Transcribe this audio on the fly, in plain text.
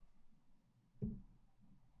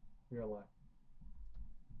Real life.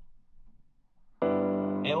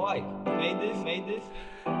 Hey, wife, you made this?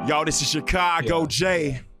 Y'all, this is Chicago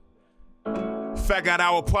Jayy.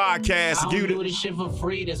 FatGod Podcast. I don't do this shit for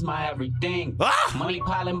free, that's my everything. Money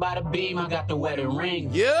piling by the beam, I got the wedding ring.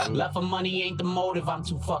 Yeah. Love for money ain't the motive, I'm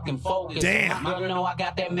too fucking focused. Damn. My girl know I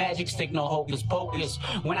got that magic stick, no hocus pocus.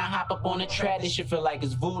 When I hop up on the track, this shit feel like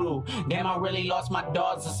it's voodoo. Damn, I really lost my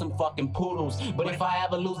dogs to some fucking poodles. But if I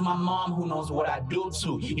ever lose my mom, who knows what I do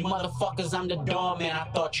to? You motherfuckers, I'm the dog, man, I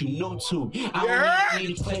thought you knew to. I don't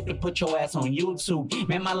need a clip to put your ass on YouTube.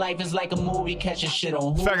 Man, my life is like a movie, catching shit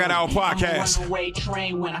on Hulu. FatGod Podcast. Runaway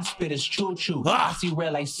train when I spit is choo-choo. I see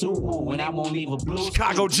red like Subaru and I won't leave a blue.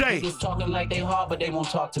 Chicago Jayy. Niggas talking like they hard, but they won't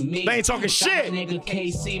talk to me. They ain't talking shit. Nigga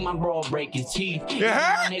KC, my bro break his teeth.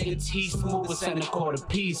 Yeah. My nigga T smooth with center quarter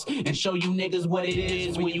piece and show you niggas what it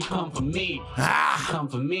is when you come for me. Come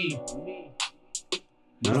for me.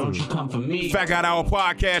 Don't you come for me. FatGod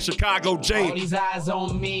Podcast, Chicago All Jayy. these eyes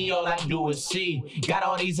on me, all I do is see. Got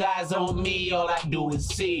all these eyes on me, all I do is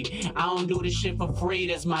see. I don't do this shit for free,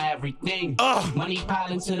 that's my everything. Money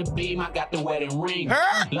piling to the beam, I got the wedding ring.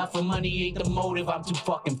 Love for money ain't the motive, I'm too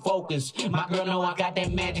fucking focused. My girl know I got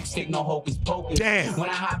that magic stick, no hocus pocus. Damn. When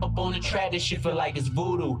I hop up on the track, this shit feel like it's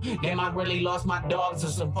voodoo. Damn, I really lost my dogs to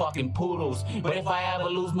some fucking poodles. But if I ever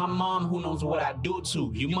lose my mom, who knows what I do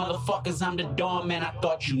to? You motherfuckers, I'm the dawn, man, I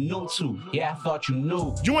thought you knew to. Yeah, I thought you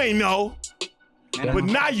knew. You ain't know, but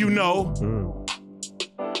now you know.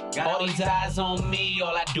 Got all these eyes on me,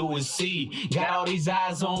 all I do is see. Got all these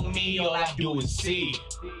eyes on me, all I do is see.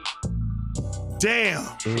 Damn.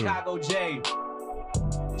 Chicago Jayy.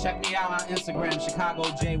 Check me out on Instagram, Chicago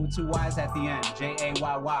Jayy with 2 Y's at the end.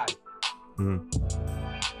 Jayy.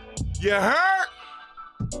 You heard?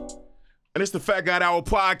 And it's the FatGod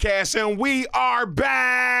Podcast, and we are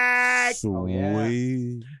back. Oh, yeah.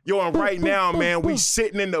 Yo, and right now, man, we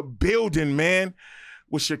sitting in the building, man,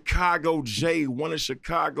 with Chicago Jayy, one of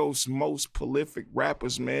Chicago's most prolific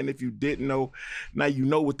rappers, man. If you didn't know, now you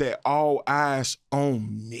know with that all eyes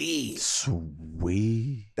on me.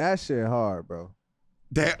 Sweet. That shit hard, bro.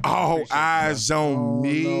 That all eyes on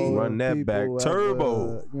me. Run that back.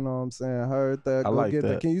 Turbo. You know what I'm saying? Heard that. I Go like get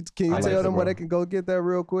that. Can you I like tell that, them where bro. they can go get that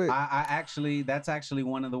real quick? That's actually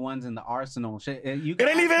one of the ones in the arsenal. Shit, It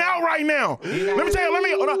ain't even out right now. Let me tell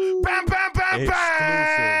you, hold on. Bam, bam, bam,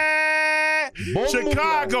 bam.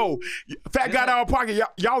 Chicago. FatGod Podcast.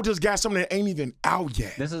 Y'all just got something that ain't even out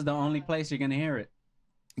yet. This is the only place you're gonna hear it.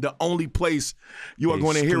 The only place you are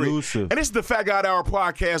going to hear it. Exclusive. And this is the FatGod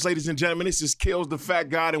Podcast, ladies and gentlemen. This is Kills the Fat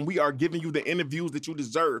God, and we are giving you the interviews that you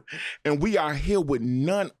deserve. And we are here with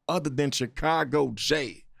none other than Chicago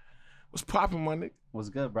Jayy. What's poppin', my nigga? What's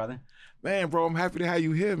good, brother? Man, bro, I'm happy to have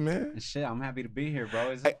you here, man. Shit, I'm happy to be here,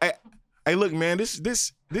 bro. Hey, look, man, this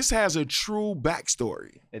has a true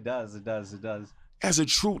backstory. It does. Has a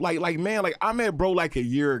true, like I met bro like a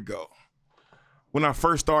year ago. When I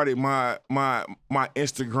first started my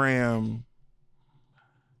Instagram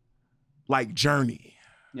like journey,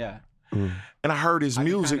 Yeah. and I heard his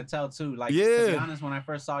music. I can tell too. Like, Yeah. to be honest, when I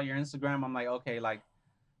first saw your Instagram, I'm like, okay, like,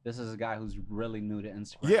 this is a guy who's really new to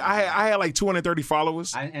Instagram. Yeah, I had like 230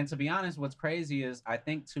 followers. And to be honest, what's crazy is I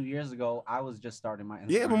think 2 years ago I was just starting my Instagram.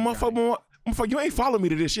 Yeah, but journey. motherfucker, you ain't followed me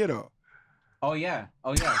to this shit though. Oh yeah.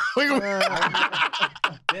 The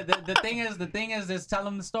thing is tell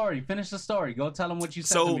him the story. Finish the story. Go tell him what you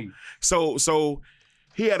said to me. So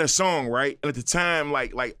he had a song, right? And at the time,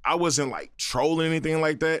 like I wasn't like trolling anything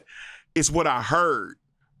like that. It's what I heard.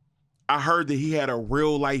 I heard that he had a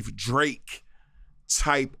real life Drake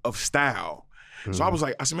type of style. So I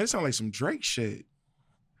said, man, it sounds like some Drake shit.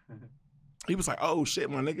 He was like, oh shit,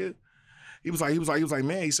 my nigga. He was like,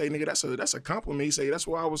 man, he say, nigga, that's a compliment. He say, that's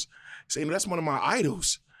why I was saying that's one of my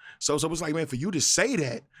idols. So it was like, man, for you to say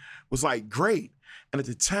that was like great. And at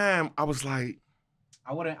the time, I was like,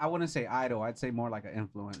 I wouldn't say idol. I'd say more like an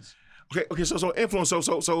influence. okay, so influence.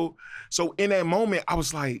 So in that moment, I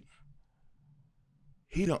was like,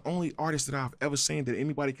 he the only artist that I've ever seen that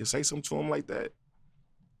anybody can say something to him like that.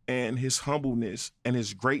 And his humbleness and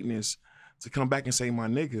his greatness to come back and say, my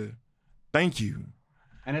nigga, thank you.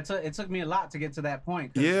 And it took me a lot to get to that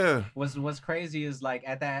point. 'Cause Yeah. What's crazy is like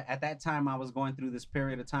at that time I was going through this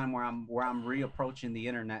period of time where I'm reapproaching the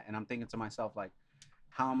internet, and I'm thinking to myself like,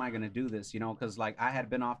 how am I gonna do this? You know, because like I had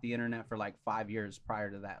been off the internet for like 5 years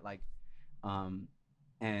prior to that, like,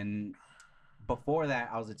 and before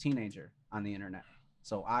that I was a teenager on the internet,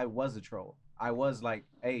 so I was a troll. I was like,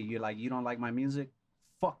 hey, you don't like my music?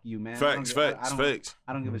 Fuck you, man. Facts.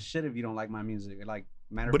 I don't give a shit if you don't like my music. Like,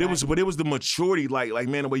 Matter of But fact, it was the maturity, like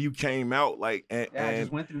man, the way you came out, like I and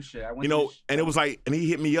just went through shit. I went you know, through and it was like, and he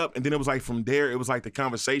hit me up, and then it was like from there, it was like the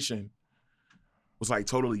conversation was like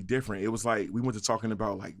totally different. It was like we went to talking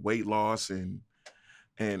about like weight loss and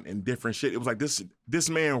different shit. It was like this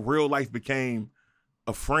man real life became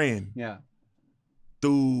a friend yeah.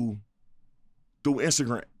 through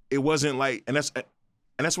Instagram. It wasn't like, and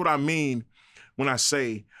that's what I mean when I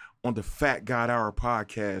say on the FatGod Hour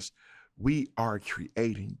podcast, we are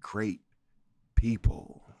creating great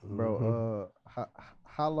people. Bro,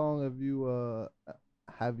 how long have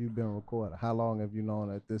you been recording? How long have you known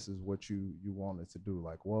that this is what you wanted to do?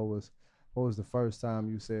 Like, what was the first time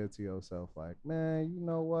you said to yourself, like, man, you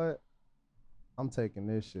know what? I'm taking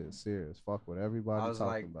this shit serious. Fuck what everybody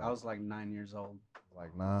talking about. I was like 9 years old.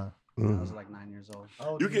 Like 9. I was like 9 years old.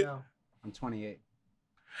 Oh, You get- now? I'm 28.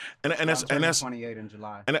 And I'm that's turning 28 in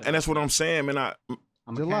July. and that's what I'm saying, man.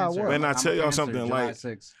 I'm July a Cancer. what? Man, I I'm tell a y'all Cancer, something, July like-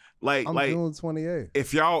 6th. like I'm like June 28th.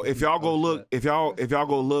 if y'all go Oh, look, shit. if y'all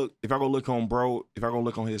go look on bro, if y'all go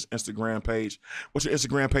look on his Instagram page, what's your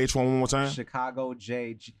Instagram page for one more time? Chicago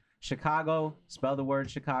Jayy. Chicago, spell the word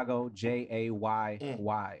Chicago, Jayy.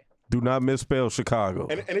 Do not misspell Chicago.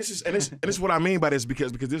 And this is what I mean by this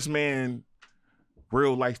because this man,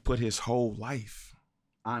 real life, put his whole life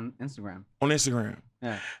On Instagram. on Instagram.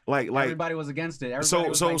 Yeah. Like Everybody was against it. Everybody so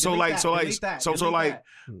was so like, so delete like that, so like delete that, so delete like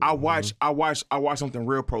that. I watch something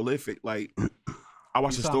real prolific. Like I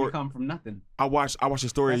watched You the saw me story. come from nothing. I watched the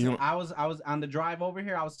story. Listen, You I was on the drive over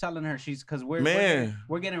here. I was telling her because we're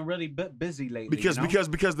getting really busy lately. because you know?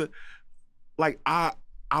 because the like I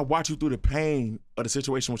watch you through the pain of the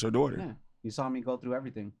situation with your daughter. Yeah, you saw me go through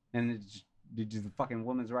everything, and the fucking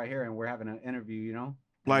woman's right here, and we're having an interview. You know,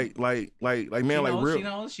 Like man, she like knows, real. She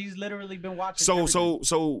knows. She's literally been watching. So everything.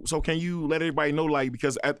 so can you let everybody know, like,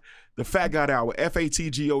 because at the FatGod Hour,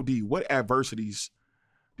 FATGOD, what adversities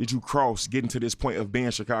did you cross getting to this point of being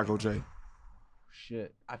Chicago Jayy?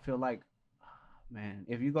 Shit, I feel like, man,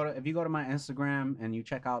 if you go to my Instagram and you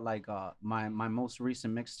check out like my most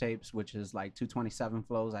recent mixtapes, which is like 227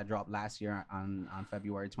 flows I dropped last year on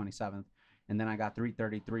February 27th, and then I got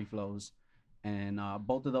 333 flows, and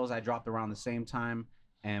both of those I dropped around the same time.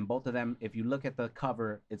 And both of them, if you look at the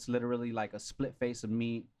cover, it's literally like a split face of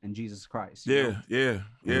me and Jesus Christ. you know? Yeah.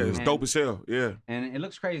 It's And- dope as hell. Yeah. And it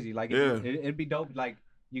looks crazy. Like, Yeah. it'd be dope. Like,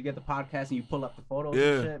 you get the podcast and you pull up the photos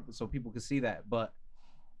Yeah. and shit so people can see that. But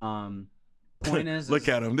point is, Look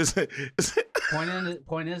at him. This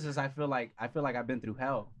point is I feel like I've been through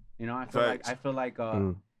hell. You know, I feel Facts.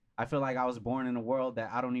 like I was born in a world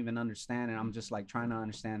that I don't even understand, and I'm just like trying to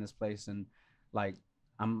understand this place, and like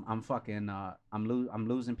I'm fucking I'm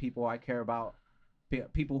losing people I care about.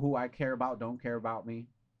 People who I care about don't care about me.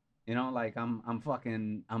 You know, like I'm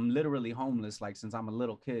literally homeless, like since I'm a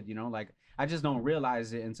little kid, you know, like I just don't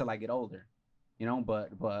realize it until I get older, you know,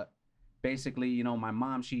 but basically, you know, my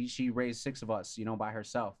mom, she raised 6 of us, you know, by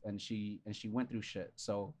herself, and she went through shit.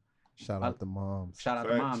 So Shout out the moms. shout out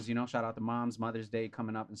Facts. to moms, you know, shout out to moms, Mother's Day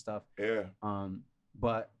coming up and stuff. Yeah.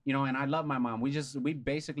 But you know, and I love my mom. We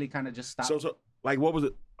basically kind of just stopped. So like what was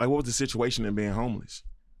it? Like what was the situation in being homeless?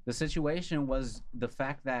 The situation was the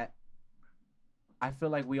fact that I feel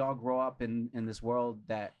like we all grow up in this world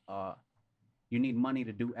that you need money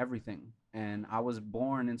to do everything. And I was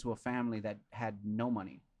born into a family that had no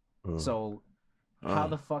money. So how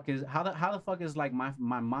the fuck is like my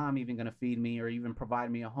mom even gonna feed me or even provide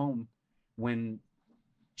me a home when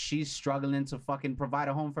she's struggling to fucking provide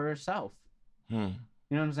a home for herself? You know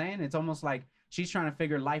what I'm saying? It's almost like she's trying to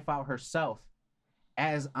figure life out herself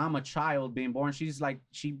as I'm a child being born. She's like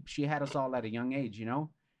she had us all at a young age, you know?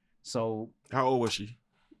 So How old was she?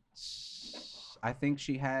 I think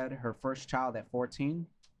she had her first child at 14,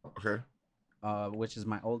 Okay. which is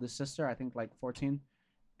my oldest sister, I think like 14.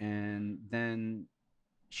 And then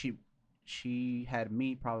she had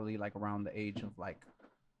me probably like around the age of like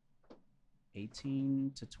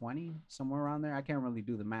 18 to 20, somewhere around there. I can't really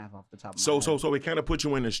do the math off the top of my head. So it kind of put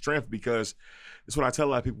you in the strength because it's what I tell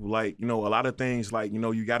a lot of people, like, you know, a lot of things, like, you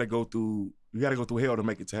know, you got to go through hell to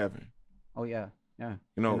make it to heaven. Oh yeah. Yeah.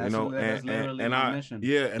 You know, And that's literally and my I mission.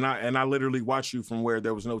 yeah, and I literally watched you from where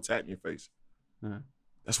there was no tat in your face. Yeah.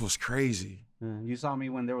 That's what's crazy. You saw me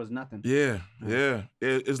when there was nothing. Yeah.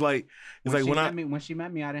 It's like when she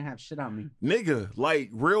met me, I didn't have shit on me. nigga,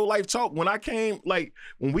 like real life talk. When I came, like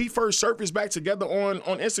when we first surfaced back together on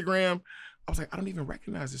Instagram, I was like, I don't even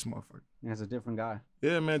recognize this motherfucker. As a different guy.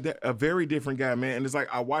 Yeah, man, a very different guy, man. And it's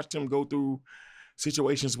like I watched him go through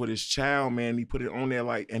situations with his child, man. He put it on there,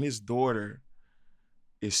 like, and his daughter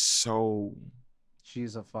is so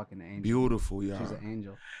She's a fucking angel. beautiful, y'all. She's an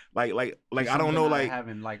angel. Like She's I don't know, something out of like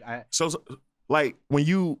heaven. Like so like when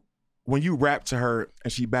you rap to her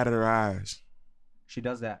and she batted her eyes. She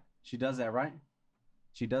does that. She does that, right?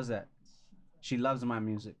 She does that. She loves my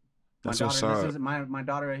music. That's my what's daughter up. listens. My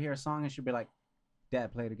daughter will hear a song and she'll be like,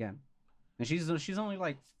 "Dad, play it again." And she's only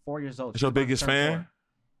like 4 years old. Is your biggest fan?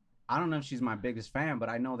 I don't know if she's my biggest fan, but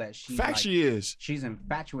I know that she is. She's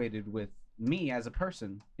infatuated with me as a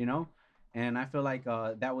person, you know? And I feel like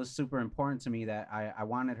that was super important to me, that I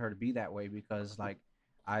wanted her to be that way, because like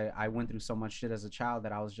I went through so much shit as a child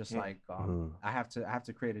that I was just like, I have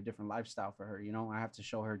to create a different lifestyle for her, you know? I have to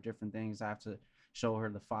show her different things. I have to show her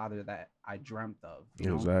the father that I dreamt of, you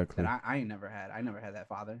know? Exactly. That I never had. I never had that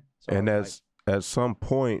father. So And at some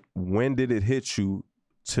point, when did it hit you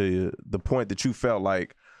to the point that you felt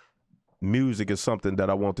like music is something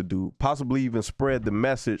that I want to do, possibly even spread the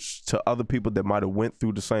message to other people that might have went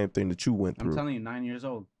through the same thing that you went through? I'm telling you, 9 years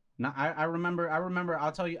old. Now, I remember.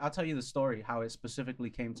 I'll tell you the story, how it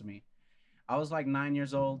specifically came to me. I was like 9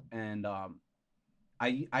 years old, and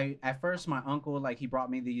I at first my uncle, like, he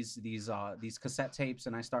brought me these cassette tapes,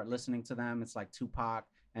 and I start listening to them. It's like Tupac,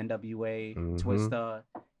 NWA, Twista,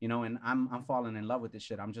 you know, and I'm falling in love with this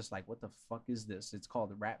shit. I'm just like, what the fuck is this? It's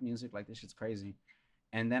called rap music. Like, this shit's crazy.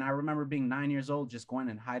 And then I remember being 9 years old, just going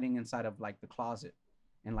and hiding inside of like the closet,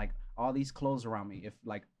 and like all these clothes around me. If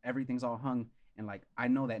like everything's all hung, and like I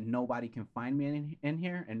know that nobody can find me in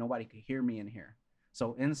here, and nobody could hear me in here.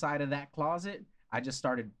 So inside of that closet, I just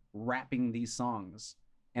started rapping these songs,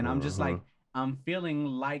 and I'm just like, I'm feeling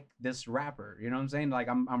like this rapper. You know what I'm saying? Like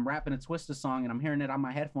I'm rapping a Twista song, and I'm hearing it on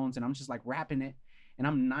my headphones, and I'm just like rapping it, and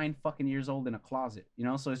I'm 9 fucking years old in a closet. You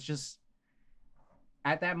know, so it's just.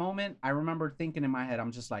 At that moment, I remember thinking in my head,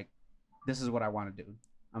 I'm just like, this is what I want to do.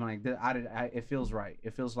 I'm like, it feels right.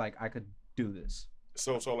 It feels like I could do this.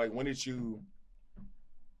 So like, when did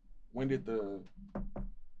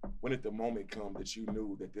the moment come that you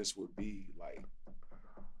knew that this would be like,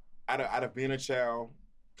 out of being a child,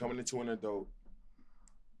 coming into an adult,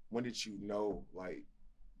 when did you know, like,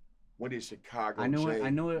 when did Chicago Jayy? I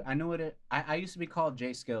knew it. I used to be called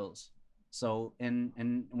Jay Skills. So and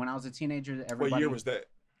when I was a teenager, everybody. What year was that?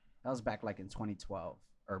 That was back like in 2012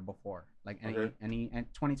 or before, like any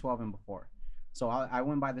 2012 and before. So I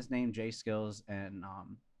went by this name, Jay Skills, and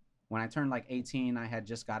when I turned like 18, I had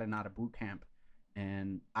just gotten out of boot camp,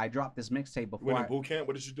 and I dropped this mixtape before. You went to boot camp?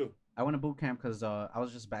 What did you do? I went to boot camp because I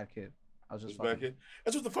was just a bad kid. I was just a bad kid.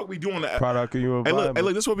 That's what the fuck we do on the product of your environment. Hey,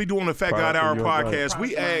 look, this is what we do on the Fat God Hour podcast.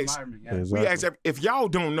 We ask if y'all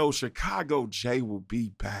don't know, Chicago Jayy will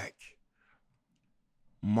be back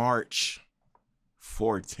March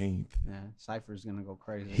 14th. Yeah, Cypher's gonna go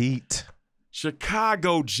crazy. Heat.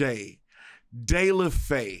 Chicago Jayy, De La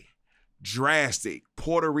Fay, Drastic,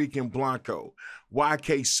 Puerto Rican Blanco,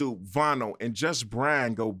 YK Soup, Vano, and Just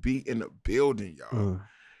Brian go be in the building, y'all.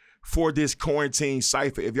 For this quarantine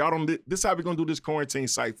cypher. If y'all don't, this is how we gonna do this quarantine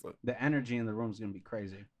cypher. The energy in the room is gonna be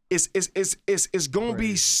crazy. It's gonna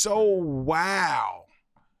be so wow.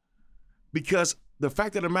 Because the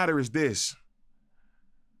fact of the matter is this.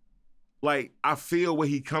 Like, I feel where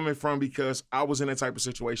he coming from, because I was in that type of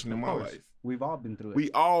situation in my life. We've all been through it.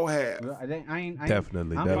 We all have.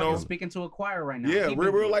 Definitely. I'm speaking to a choir right now. Yeah,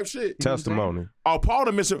 real life shit. Testimony. Oh,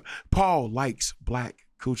 Paul likes black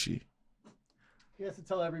coochie. He has to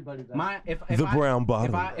tell everybody that. Brown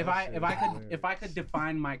bottom. If I could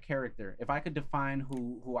define my character, if I could define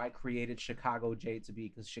who I created Chicago Jayy to be,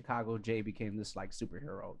 because Chicago Jayy became this like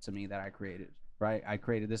superhero to me that I created. Right, I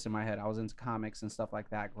created this in my head. I was into comics and stuff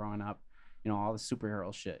like that growing up. You know, all the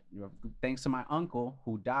superhero shit. You know, thanks to my uncle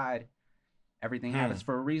who died, everything happens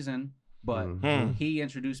for a reason. But he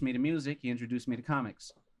introduced me to music. He introduced me to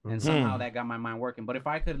comics, and somehow that got my mind working. But if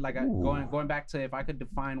I could, like, going back to, if I could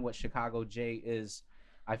define what Chicago Jayy is,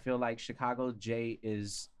 I feel like Chicago Jayy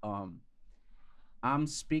is I'm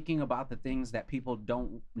speaking about the things that people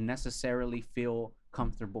don't necessarily feel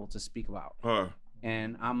comfortable to speak about.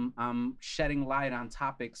 And I'm shedding light on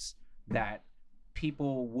topics that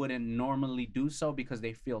people wouldn't normally do so because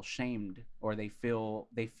they feel shamed, or they feel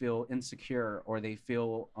insecure, or they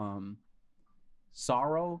feel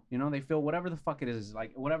sorrow. You know, they feel whatever the fuck it is,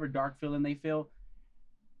 like whatever dark feeling they feel.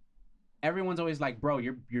 Everyone's always like, bro,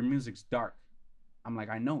 your music's dark. I'm like,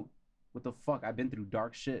 I know. What the fuck? I've been through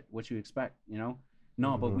dark shit. What you expect? You know?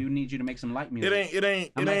 No, but we need you to make some light music. It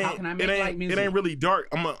ain't really dark.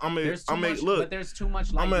 Look. But there's too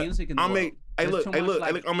much light music in the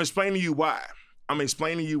world. I'm explaining to you why. I'm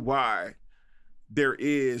explaining to you why there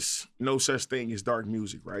is no such thing as dark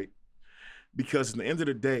music, right? Because at the end of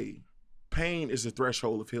the day, pain is the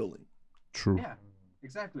threshold of healing. True. Yeah.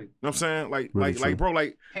 Exactly. You know what I'm saying? Like Really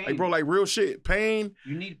true. like real shit. Pain.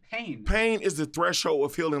 You need pain. Pain is the threshold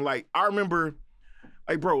of healing. Like I remember,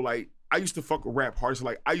 like bro, like I used to fuck with rap hard. So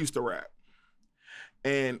like I used to rap,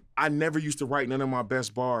 and I never used to write none of my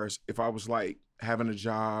best bars if I was like having a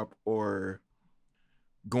job or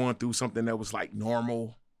going through something that was like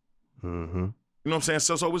normal. Mm-hmm. You know what I'm saying?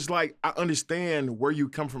 So it was like I understand where you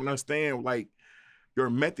come from and understand like your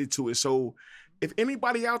method to it. So if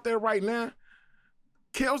anybody out there right now,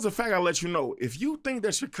 Kel's the fact I'll let you know. If you think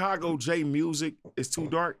that Chicago Jayy music is too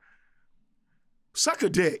dark, suck a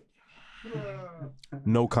dick.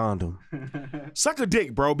 No condom. Suck a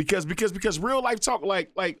dick, bro. Because real life talk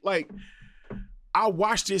like I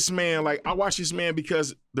watched this man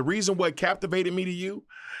because the reason what captivated me to you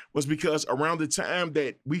was because around the time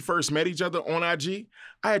that we first met each other on IG,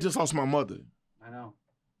 I had just lost my mother. I know.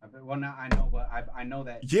 Well, now I know, but I know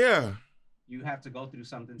that. Yeah. You have to go through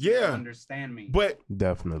something to understand me. But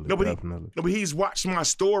definitely. But he's watched my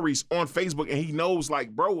stories on Facebook and he knows, like,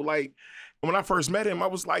 bro, like when I first met him, I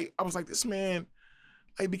was like, this man,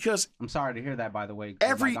 like, because I'm sorry to hear that, by the way.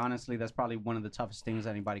 Like, honestly, that's probably one of the toughest things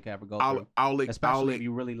anybody could ever go through. Especially if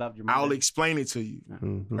you really loved your mother. I'll explain it to you.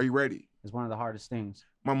 Mm-hmm. Are you ready? It's one of the hardest things.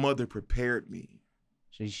 My mother prepared me.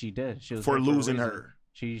 She did. She was for losing her.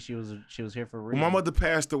 She was here for a reason. When my mother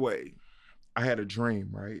passed away, I had a dream,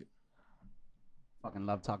 right? Fucking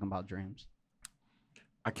love talking about dreams.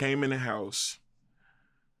 I came in the house.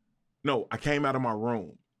 No, I came out of my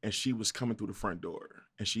room and she was coming through the front door.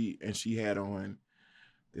 And she had on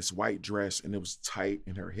this white dress and it was tight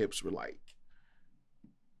and her hips were like,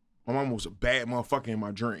 my mom was a bad motherfucker in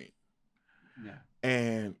my dream. Yeah.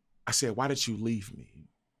 And I said, why did you leave me?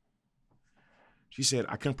 She said,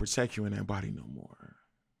 I couldn't protect you in that body no more.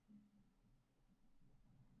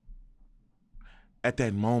 At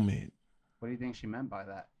that moment. What do you think she meant by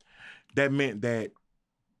that? That meant that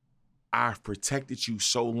I've protected you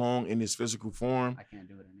so long in this physical form. I can't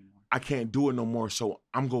do it anymore. I can't do it no more. So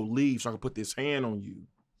I'm going to leave so I can put this hand on you.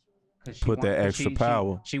 Put that extra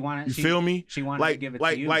power. She wanted. You feel me? She wanted to give it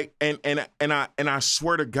to you. And I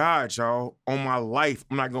swear to God, y'all, on my life,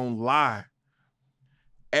 I'm not going to lie.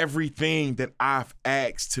 Everything that I've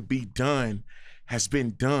asked to be done has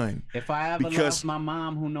been done. If I ever lost my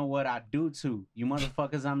mom, who know what I do to you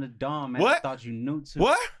motherfuckers? I'm the dumb man. What? I thought you knew to.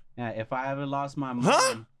 What? Yeah, if I ever lost my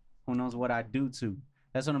mom, who knows what I do to?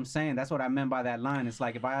 That's what I'm saying. That's what I meant by that line. It's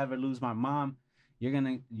like if I ever lose my mom, you're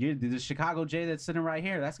the Chicago Jayy that's sitting right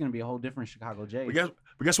here. That's gonna be a whole different Chicago Jayy.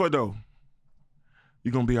 But guess what though?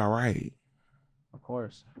 You're gonna be all right. Of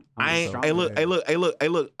course. Hey, look.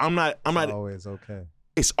 I'm not. It's always okay.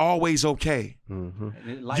 It's always okay.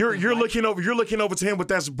 Mm-hmm. You're looking over to him, but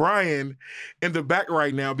that's Brian in the back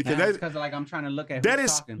right now because that's because like I'm trying to look at that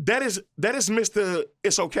is Mr.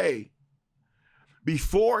 It's okay.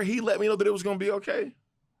 Before he let me know that it was gonna be okay,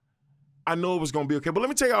 I know it was gonna be okay. But let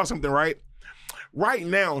me tell y'all something, right? Right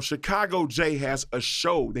now, Chicago Jayy has a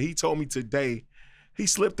show that he told me today he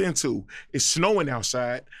slipped into. It's snowing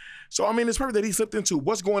outside. So I mean it's perfect that he slipped into.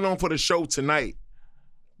 What's going on for the show tonight?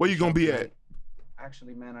 Where you gonna be at?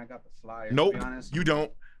 Actually, man, I got the flyer. Nope, to be honest. you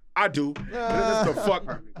don't. I do. That's the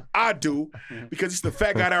fuck I do because it's the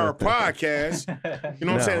FatGod Hour podcast. You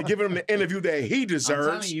know what I'm saying? Giving him the interview that he deserves.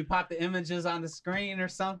 I'm telling you, pop the images on the screen or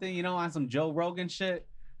something, you know, on some Joe Rogan shit.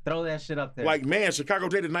 Throw that shit up there. Like, man, Chicago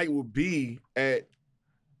Jayy tonight will be at.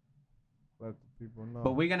 Let the people know.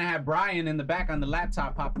 But we're gonna have Brian in the back on the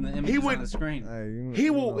laptop popping the images on the screen. Hey, he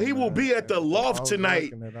will be at the loft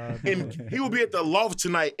tonight. And he will be at the loft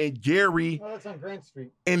tonight in Gary, Oh, that's on Grant Street.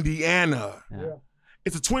 Indiana. Yeah.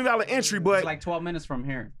 It's a $20 entry, but It's like 12 minutes from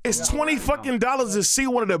here. it's $20 fucking to see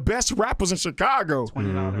one of the best rappers in Chicago.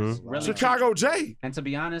 $20. Really. Chicago Jayy. And to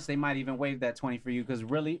be honest, they might even waive that 20 for you because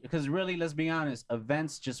really, let's be honest,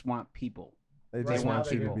 events just want people. They They just want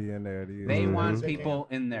want you to people. be in there. They want people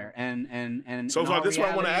in there, and So in all that's what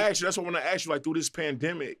I want to reality, ask you. That's what I want to ask you. Like through this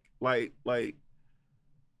pandemic, like,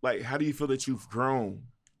 how do you feel that you've grown?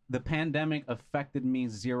 The pandemic affected me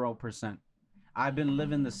 0%. I've been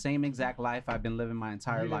living the same exact life I've been living my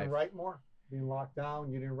entire You life. didn't write more? Being locked down,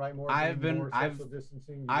 you didn't write more? I've been- more I've- social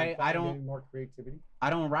distancing, you I didn't find don't- any more creativity? I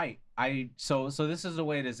don't write. So this is the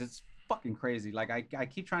way it is. It's fucking crazy. Like I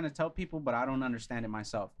keep trying to tell people, but I don't understand it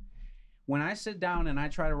myself. When I sit down and I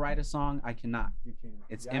try to write a song, I cannot. You can't.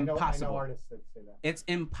 It's I know impossible. artists that say that. It's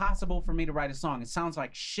impossible for me to write a song. It sounds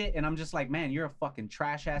like shit, and I'm just like, man, you're a fucking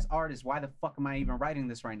trash ass artist. Why the fuck am I even writing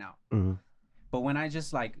this right now? Mm-hmm. But when I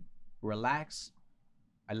just like relax,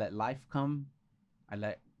 I let life come. I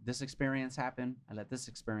let this experience happen. I let this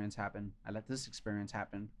experience happen. I let this experience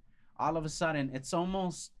happen. All of a sudden, it's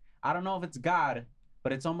almost, I don't know if it's God,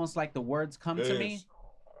 but it's almost like the words come to me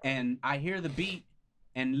and I hear the beat,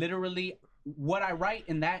 and literally what I write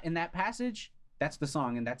in that passage, that's the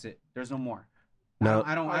song, and that's it. There's no more. No.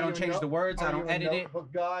 I don't change the words. I don't edit it.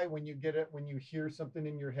 Notebook guy, when you get it, when you hear something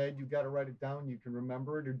in your head, you got to write it down. You can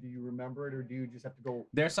remember it, or do you remember it, or do you just have to go?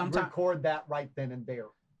 There's sometimes record that right then and there.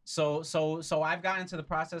 So I've gotten to the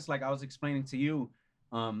process, like I was explaining to you.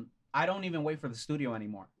 I don't even wait for the studio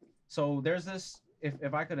anymore. So there's this.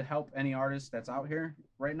 If I could help any artist that's out here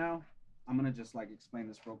right now, I'm gonna just like explain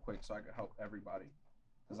this real quick so I could help everybody.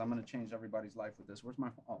 Because I'm gonna change everybody's life with this. Where's my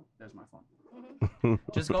phone? Oh, there's my phone.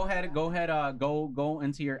 Just go ahead, go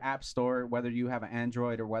into your app store, whether you have an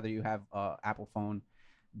Android or whether you have Apple phone.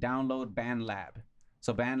 Download BandLab.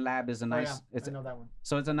 So BandLab is a nice. I know that one.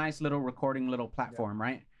 So it's a nice little recording little platform,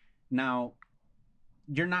 right? Now,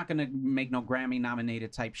 you're not gonna make no Grammy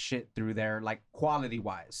nominated type shit through there, like quality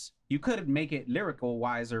wise. You could make it lyrical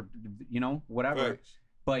wise or whatever,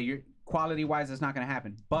 but your quality wise, it's not gonna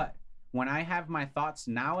happen. But when I have my thoughts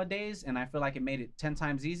nowadays, and I feel like it made it 10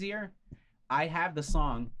 times easier, I have the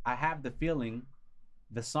song, I have the feeling,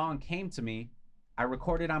 the song came to me, I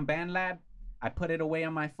recorded on BandLab, I put it away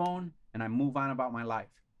on my phone, and I move on about my life.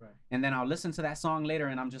 Right. And then I'll listen to that song later,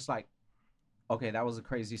 and I'm just like, okay, that was a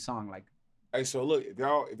crazy song. Like, Hey, so look, if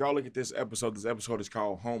y'all look at this episode is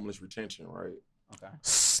called Homeless Retention, right? okay,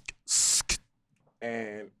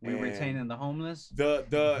 And we retaining the homeless.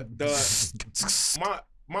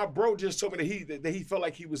 My bro just told me that he felt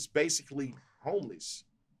like he was basically homeless.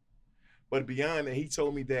 But beyond that, he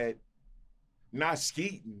told me that not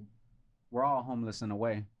skeeting, We're all homeless in a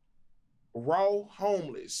way. raw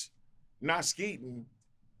homeless, not skeeting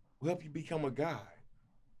will help you become a guy.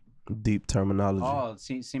 Deep terminology. Oh,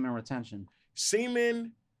 semen retention.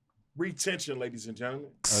 Semen retention, ladies and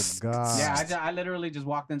gentlemen. God. Yeah, I literally just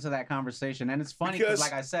walked into that conversation, and it's funny because,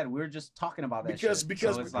 like I said, we were just talking about that. Because so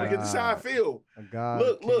it's like, this is how I feel. A God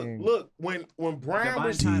Look. When Brian divine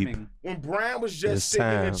was timing. when Brian was just It's sitting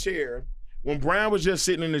in time. the chair,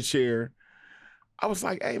 I was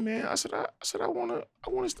like, "Hey man," I said, "I wanna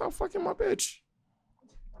stop fucking my bitch."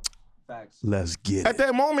 Facts. Let's get At it.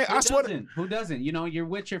 that moment, I swear. Who doesn't? You know, you're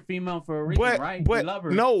with your female for a reason, right? You love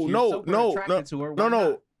her. no, You're no, super no, attracted to her. Why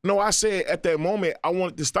not? no. I said at that moment, I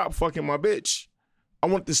wanted to stop fucking my bitch. I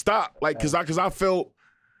wanted to stop, like, cause I felt,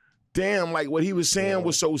 damn, like what he was saying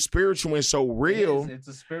was so spiritual and so real. It's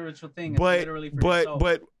a spiritual thing. It's But literally for your soul.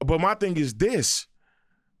 but my thing is this: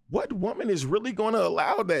 what woman is really going to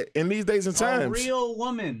allow that in these days and times? A real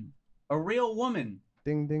woman.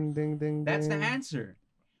 Ding, ding, ding, ding. That's the ding. answer.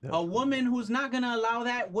 A woman who's not gonna allow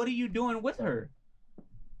that. What are you doing with her?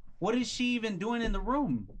 What is she even doing in the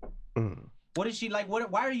room? What is she like?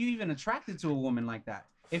 Why are you even attracted to a woman like that?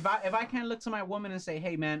 If I can't look to my woman and say,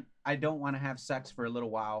 hey man, I don't want to have sex for a little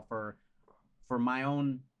while for my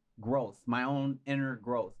own growth, my own inner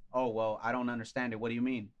growth. Oh well, I don't understand it. What do you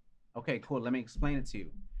mean? Okay, cool. Let me explain it to you.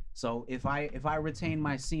 So if I retain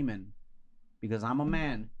my semen, because I'm a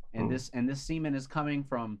man, and this semen is coming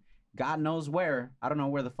from God knows where. I don't know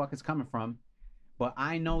where the fuck it's coming from, but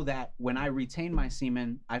I know that when I retain my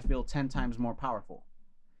semen, I feel 10 times more powerful.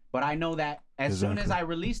 But I know that as soon as I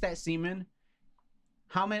release that semen,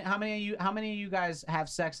 how many of you guys have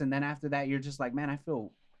sex and then after that you're just like, man, I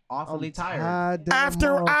feel awfully tired.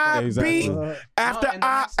 After I beat, hold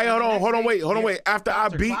on, wait. After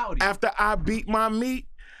I beat my meat,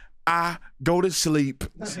 I go to sleep.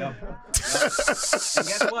 And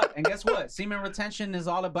guess what? Semen retention is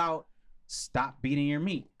all about stop beating your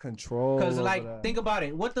meat. Control. Because think about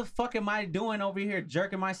it. What the fuck am I doing over here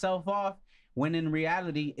jerking myself off when in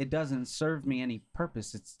reality it doesn't serve me any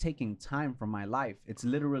purpose? It's taking time from my life. It's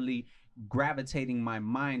literally gravitating my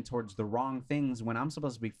mind towards the wrong things when I'm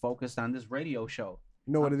supposed to be focused on this radio show.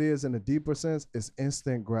 You know what it is in a deeper sense? It's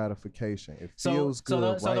instant gratification. It feels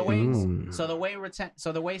good. So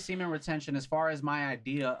the way semen retention, as far as my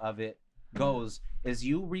idea of it goes, is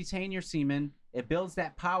you retain your semen. It builds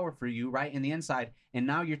that power for you, right, in the inside. And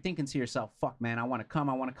now you're thinking to yourself, fuck, man, I want to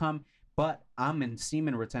come, but I'm in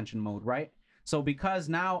semen retention mode, right? So because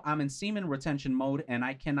now I'm in semen retention mode and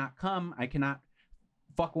I cannot come, I cannot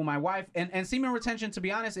fuck with my wife. And semen retention, to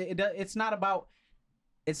be honest, it's not about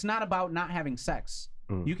not having sex.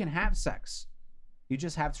 You can have sex. You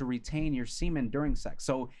just have to retain your semen during sex.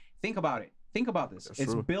 So think about it. Think about this.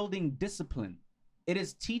 It's building discipline. It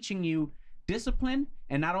is teaching you discipline,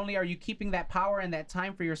 and not only are you keeping that power and that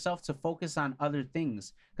time for yourself to focus on other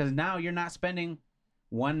things, because now you're not spending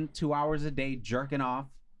 1-2 hours a day jerking off,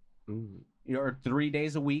 or 3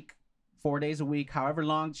 days a week, 4 days a week, however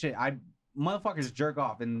long shit. Motherfuckers jerk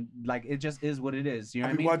off, and like it just is what it is. You know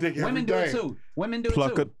what I mean? Women do it too. Women do it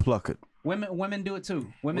too. Pluck it. Women do it too.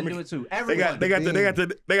 Women do it too. They Everyone.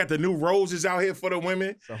 got the new roses out here for the women.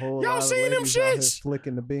 It's a whole Y'all lot of seen them ladies out here shits?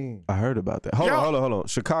 flicking the bean. I heard about that. Hold on.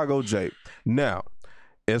 Chicago Jayy. Now,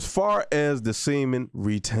 as far as the semen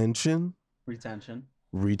retention,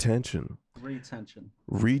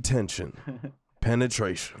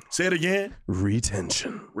 penetration. Say it again.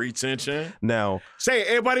 Retention. Now, say it,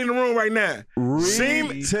 everybody in the room right now.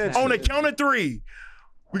 Retention. On the count of 3,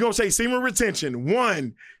 we're gonna say semen retention.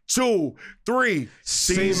 1, 2, 3.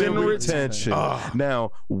 Semen retention.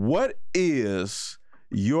 Now, what is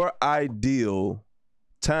your ideal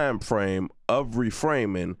time frame of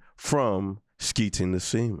reframing from skeeting the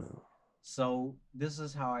semen? So this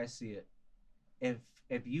is how I see it. If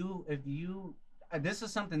you this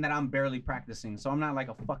is something that I'm barely practicing, so I'm not like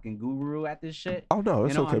a fucking guru at this shit. Oh no,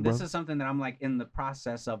 it's okay, bro. This is something that I'm like in the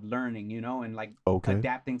process of learning, and like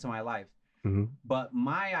adapting to my life. Mm-hmm. But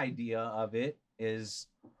my idea of it is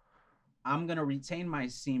I'm gonna retain my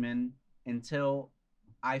semen until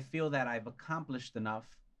I feel that I've accomplished enough,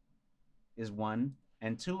 is 1.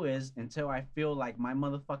 And 2 is until I feel like my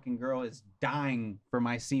motherfucking girl is dying for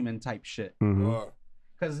my semen type shit. Mm-hmm.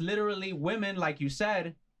 Because literally women, like you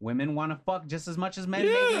said, women want to fuck just as much as men,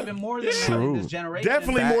 maybe even more than men in this generation.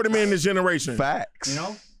 Definitely more than men in this generation. Facts.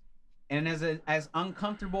 And as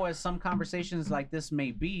uncomfortable as some conversations like this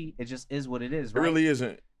may be, it just is what it is, right? It really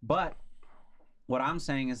isn't. But what I'm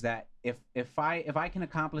saying is that if I can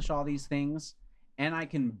accomplish all these things and I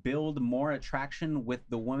can build more attraction with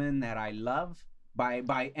the woman that I love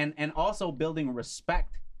and also building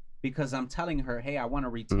respect, because I'm telling her, hey, I want to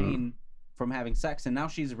retain from having sex, and now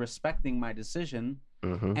she's respecting my decision,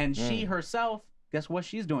 and she herself, guess what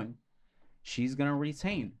she's doing? She's gonna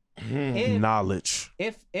retain knowledge.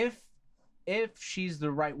 If she's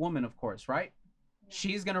the right woman, of course, right?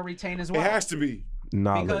 She's gonna retain as well. It has to be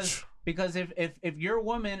knowledge. Because if your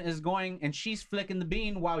woman is going and she's flicking the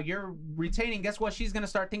bean while you're retaining, guess what? She's gonna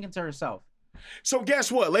start thinking to herself. So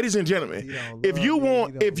guess what, ladies and gentlemen, if you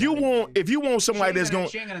want somebody that's going,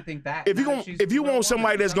 she ain't gonna think that. if you want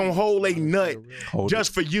somebody that's gonna hold a nut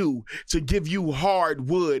just for you, to give you hard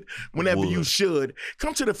wood whenever you should,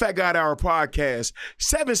 come to the Fat God Hour podcast,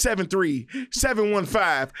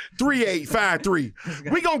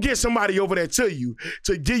 773-715-3853. We gonna get somebody over there to you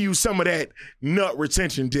to give you some of that nut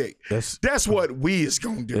retention dick. That's what we is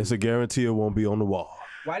gonna do. It's a guarantee it won't be on the wall.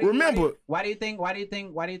 Why do you think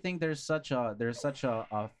there's such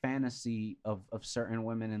a fantasy of certain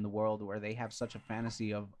women in the world where they have such a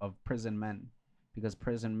fantasy of prison men? Because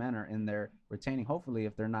prison men are in there retaining, hopefully,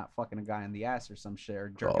 if they're not fucking a guy in the ass or some shit or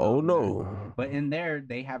jerking off no. there. But in there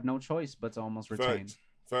they have no choice but to almost retain.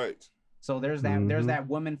 Facts. So there's that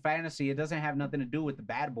woman fantasy. It doesn't have nothing to do with the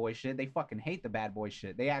bad boy shit. They fucking hate the bad boy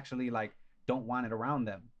shit. They actually like don't want it around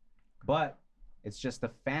them. But it's just the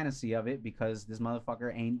fantasy of it because this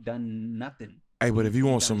motherfucker ain't done nothing. Hey, but if you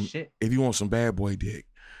want some bad boy dick,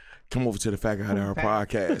 come over to the Fat God Hour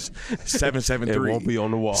podcast. 773. It won't be on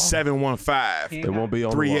the wall. 715. It won't be on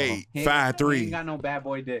the wall. 3853. He ain't got no bad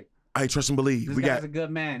boy dick. Hey, trust and believe. This guy's a good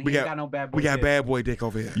man. He ain't got no bad boy dick. We got bad boy dick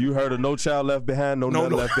over here. You heard of No Child Left Behind? No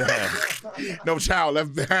left behind. No child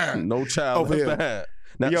left behind. No child left behind.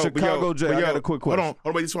 Now, Chicago Jayy, I got a quick question. Hold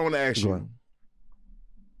on, wait, this is what I want to ask you.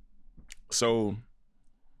 So,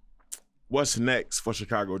 what's next for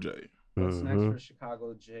Chicago Jayy? What's next for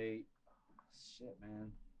Chicago Jayy? Shit,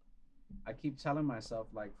 man. I keep telling myself,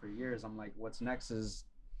 like, for years, I'm like, what's next is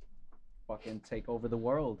fucking take over the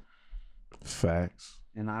world. Facts.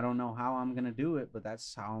 And I don't know how I'm going to do it, but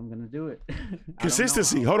that's how I'm going to do it.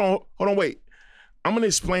 Consistency. Hold on, wait. I'm going to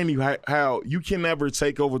explain to you how you can never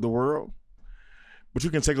take over the world, but you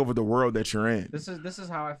can take over the world that you're in. This is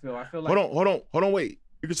how I feel. I feel like... Hold on, wait.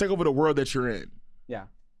 You can take over the world that you're in. Yeah.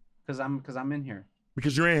 Because I'm in here.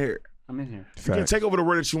 Because you're in here. I'm in here. You can take over the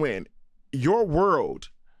world that you're in. Your world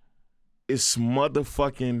is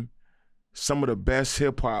motherfucking some of the best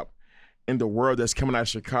hip hop in the world that's coming out of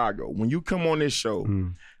Chicago. When you come on this show,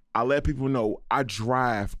 I let people know I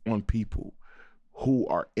drive on people who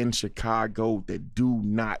are in Chicago that do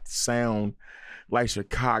not sound like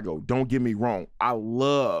Chicago. Don't get me wrong. I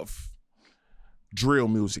love drill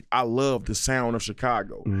music. I love the sound of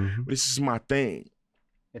Chicago. This is my thing.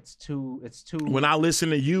 It's too. When I listen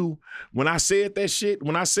to you, when I said that shit,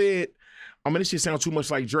 this shit sounds too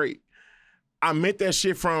much like Drake. I meant that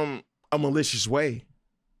shit from a malicious way.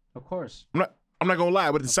 Of course. I'm not gonna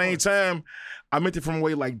lie, but at the same time, I meant it from a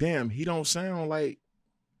way like, damn, he don't sound like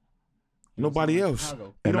nobody else.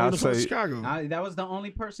 And I say Chicago. That was the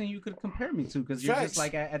only person you could compare me to, because you're just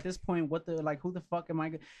like at this point, who the fuck am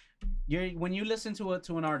I? When you listen to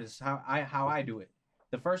an artist, how I do it,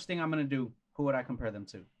 the first thing I'm gonna do, who would I compare them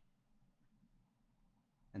to?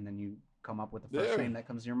 and then you come up with the first name that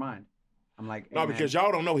comes to your mind. I'm like, hey, No, because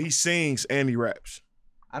y'all don't know he sings and he raps.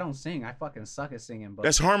 I don't sing. I fucking suck at singing. But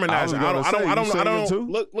That's harmonizing. I don't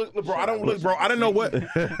look, bro. I don't look, bro. I don't know what.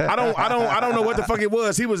 I don't know what the fuck it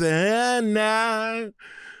was. He was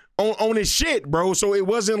on his shit, bro. So it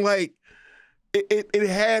wasn't like it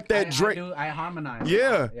had that Drake. I harmonize.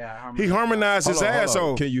 Yeah, he harmonized his ass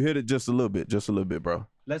off. Can you hit it just a little bit, bro?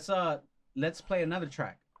 Let's play another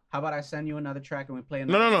track. How about I send you another track and we play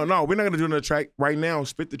another? No. We're not gonna do another track right now.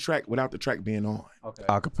 Spit the track without the track being on. Okay.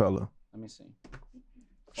 Acapella. Let me see.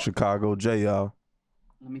 Chicago Jayy, y'all.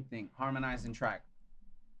 Let me think. Harmonizing track.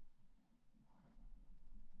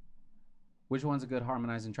 Which one's a good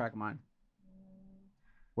harmonizing track of mine?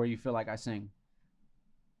 Where you feel like I sing?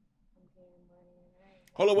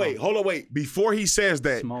 Hold on, wait. Before he says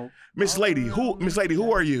that, Smoke. Miss Lady,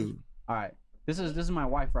 who are you? All right. This is my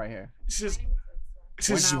wife right here. This is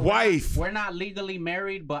his wife. We're not legally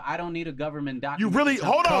married, but I don't need a government document. You really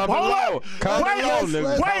hold on. Wait,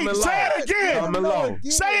 say it again.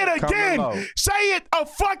 Say it again. Say it a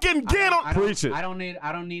fucking again. Preach it. I don't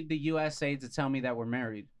need the USA to tell me that we're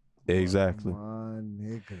married. Exactly. My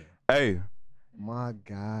nigga. Hey, my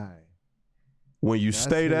guy. When you That's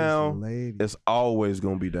stay his down, lady. it's always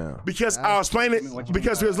gonna be down. Because I'll explain it.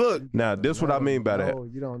 Because look. Now, this what I mean by that.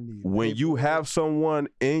 You don't need When you have someone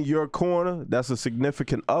in your corner that's a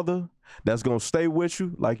significant other that's gonna stay with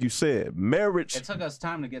you, like you said, marriage. It took us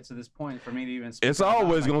time to get to this point for me to even. It's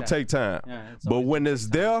always gonna take time. Yeah, but when it's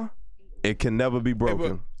there, it can never be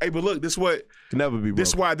broken. Hey, but look, this what can never be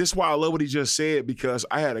broken. This why I love what he just said, because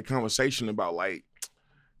I had a conversation about like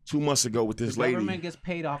 2 months ago with this lady. The government gets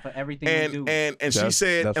paid off of everything they do. And she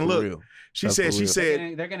said, and look, she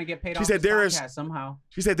said they're gonna get paid off. She said there is somehow.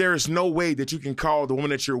 She said there is no way that you can call the woman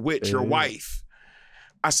that you're with your wife.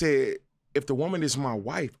 I said, if the woman is my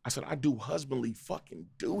wife, I said I do husbandly fucking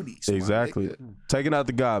duties. Exactly. Taking out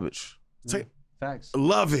the garbage. Facts.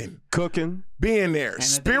 Loving, cooking, being there, and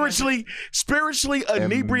spiritually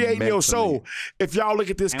inebriating your soul. If y'all look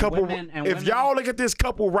at this couple, y'all look at this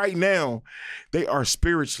couple right now, they are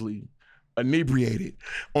spiritually inebriated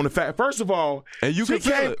on the fact. First of all, and you can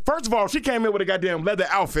feel it. First of all, she came in with a goddamn leather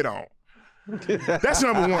outfit on. That's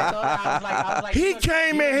number one. I was like, he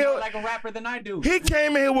came in here like a rapper than I do. He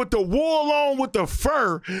came in here with the wool on, with the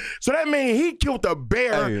fur. So that means he killed a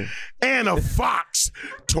bear and a fox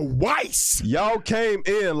twice. Y'all came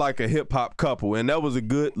in like a hip hop couple, and that was a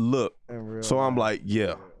good look. So I'm like,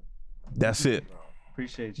 yeah, that's it.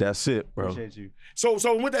 Appreciate you. That's it, bro. Appreciate you. So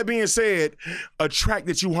with that being said, a track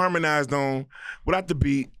that you harmonized on without the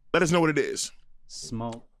beat, let us know what it is.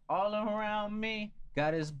 Smoke all around me.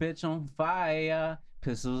 Got his bitch on fire.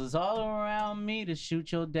 Pistols all around me to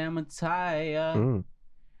shoot your damn attire.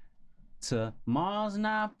 Tomorrow's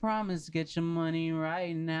not promised. Get your money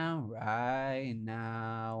right now. Right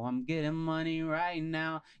now. I'm getting money right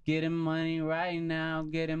now. Getting money right now.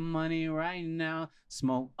 Getting money right now.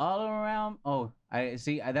 Smoke all around. Oh, I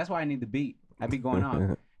see. That's why I need the beat. I be going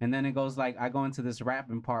on. And then it goes like, I go into this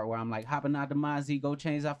rapping part where I'm like, hopping out the Mozzie, go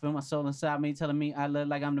change. I feel my soul inside me, telling me I look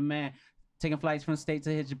like I'm the man. Taking flights from the state to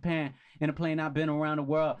hit Japan. In a plane, I've been around the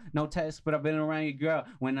world. No test, but I've been around your girl.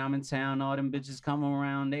 When I'm in town, all them bitches come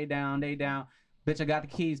around. They down. Bitch, I got the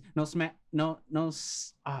keys. No smack,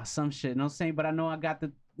 some shit. No saying, but I know I got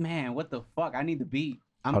the, man, what the fuck? I need the beat.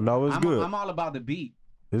 It's good. I'm all about the beat.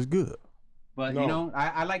 It's good. But, you know,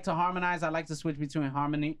 I like to harmonize. I like to switch between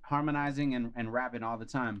harmonizing and rapping all the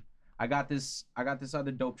time. I got this other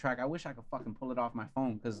dope track. I wish I could fucking pull it off my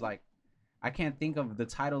phone, because, like, I can't think of the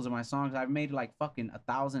titles of my songs. I've made like fucking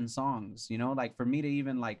 1,000 songs, you know, like for me to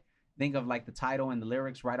even like think of like the title and the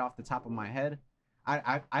lyrics right off the top of my head.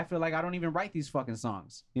 I feel like I don't even write these fucking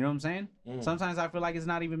songs. You know what I'm saying? Sometimes I feel like it's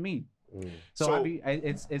not even me. So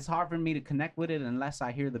it's hard for me to connect with it unless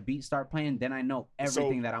I hear the beat start playing. Then I know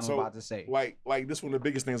everything that I'm about to say. Like this one of the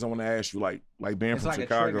biggest things I want to ask you, like being it's from like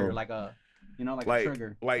Chicago, a trigger, like a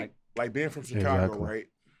trigger, like being from Chicago, right?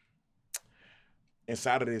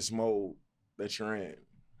 Inside of this mode that you're in,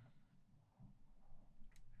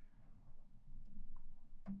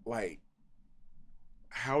 like,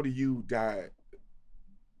 how do you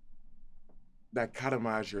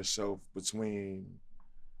dichotomize yourself between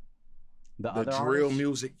the drill artists?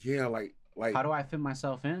 Music? Yeah, like how do I fit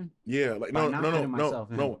myself in? Yeah, like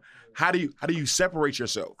no. How do you separate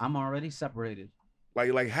yourself? I'm already separated.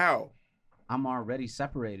 Like how? I'm already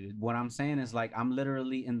separated. What I'm saying is, like, I'm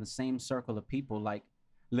literally in the same circle of people. Like,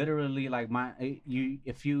 literally, like,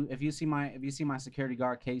 if you see my security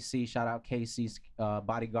guard KC, shout out KC's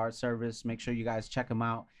bodyguard service. Make sure you guys check him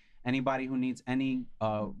out. anybody who needs any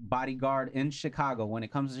bodyguard in Chicago, when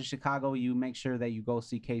it comes to Chicago, you make sure that you go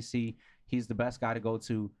see KC. He's the best guy to go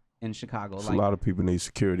to in Chicago. A lot of people need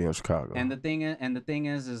security in Chicago. And the thing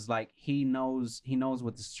is like he knows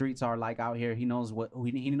what the streets are like out here. He knows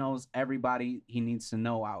he knows everybody he needs to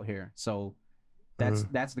know out here. So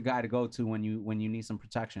that's the guy to go to when you need some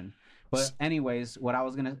protection. But anyways, what I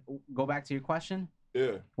was gonna go back to your question.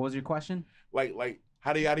 Yeah. What was your question? Like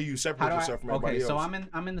how do you separate yourself from everybody else? So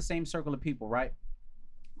I'm in the same circle of people, right?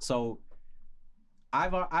 So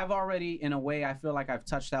I've already, in a way, I feel like I've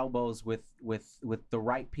touched elbows with the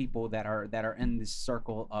right people that are in this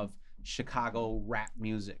circle of Chicago rap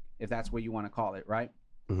music, if that's what you want to call it, right?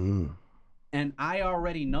 And I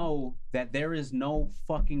already know that there is no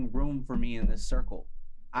fucking room for me in this circle.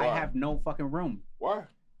 Why? I have no fucking room. Why?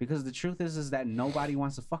 Because the truth is that nobody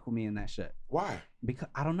wants to fuck with me in that shit. Why? Because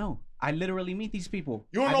I don't know. I literally meet these people.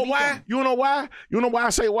 You don't know why? You don't know why? You know why I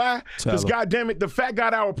say why? Because goddamn it, the Fat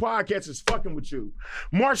God Hour podcast is fucking with you.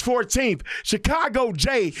 March 14th, Chicago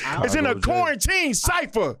Jayy is in a quarantine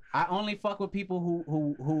cipher. I only fuck with people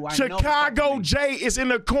who I know. Chicago Jayy is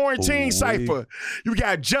in a quarantine cipher. You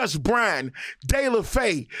got Just Brian, De La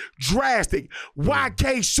Fay, Drastic,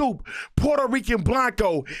 YK Soup, Puerto Rican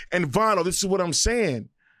Blanco, and Vano. This is what I'm saying.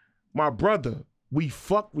 My brother, we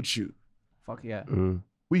fuck with you. Fuck yeah.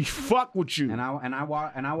 We fuck with you. And I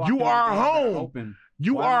walk. You are home. Open.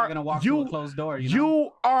 You Why are am I gonna walk through a closed door.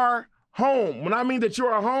 You are home. When I mean that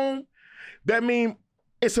you're home, that means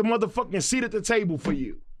it's a motherfucking seat at the table for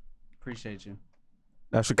you. Appreciate you.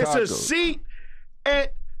 That's Chicago. It's a seat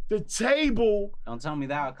at the table. Don't tell me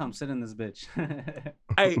that. I'll come sit in this bitch.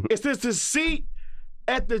 Hey, it's just a seat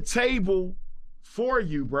at the table for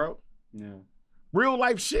you, bro. Yeah. Real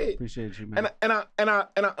life shit. Appreciate you, man. And I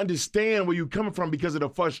understand where you're coming from because of the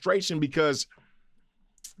frustration. Because,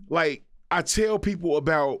 like, I tell people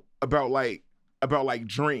about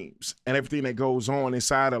dreams and everything that goes on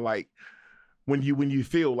inside of like when you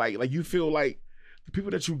feel like you feel like the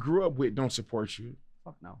people that you grew up with don't support you.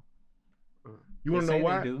 Fuck no. You wanna know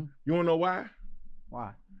why? You wanna know why?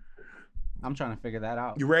 Why? I'm trying to figure that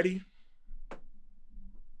out. You ready?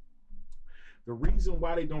 The reason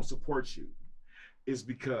why they don't support you is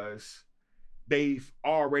because they've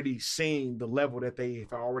already seen the level that they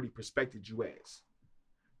have already perspected you as.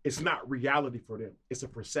 It's not reality for them. It's a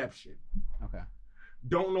perception. Okay.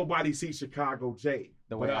 Don't nobody see Chicago Jayy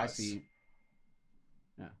the way I see it.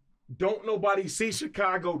 Yeah. Don't nobody see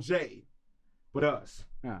Chicago Jayy but us.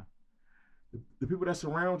 Yeah. The people that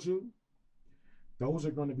surround you, those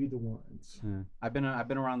are going to be the ones. Yeah. I've been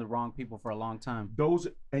around the wrong people for a long time. Those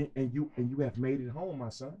and you have made it home, my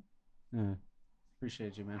son. Yeah.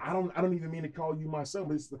 Appreciate you, man. I don't even mean to call you my son,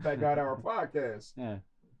 but it's the Fat God Hour podcast. Yeah.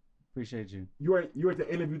 Appreciate you. You're at the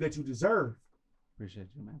interview that you deserve. Appreciate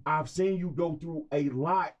you, man. I've seen you go through a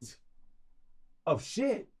lot of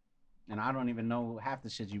shit. And I don't even know half the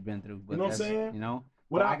shit you've been through. But you know what I'm saying? You know?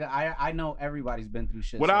 What I know everybody's been through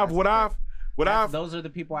shit. Those are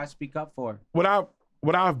the people I speak up for. What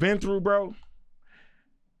I've been through, bro,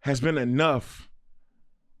 has been enough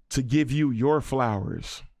to give you your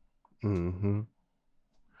flowers. Mm-hmm.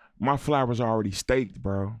 My flowers are already staked,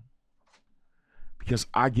 bro. Because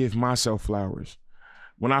I give myself flowers.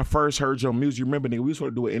 When I first heard your music, remember, nigga, we was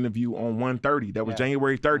supposed to do an interview on 1/30. That was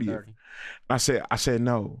January 30th. I said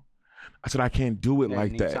no. I said I can't do it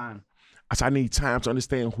like that. Time. I said I need time to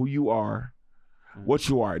understand who you are, what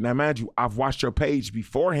you are. Now, mind you, I've watched your page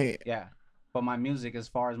beforehand. Yeah, but my music, as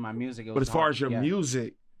far as my music, it was but as far as your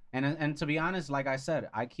music, and to be honest, like I said,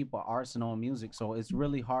 I keep an arsenal of music, so it's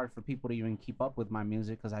really hard for people to even keep up with my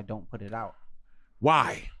music because I don't put it out.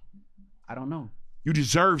 Why? I don't know. You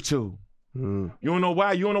deserve to. You don't know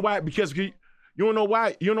why? You don't know why? Because you don't know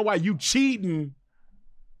why? You don't know why? You cheating.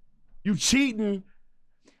 You cheating.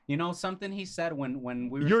 You know something he said when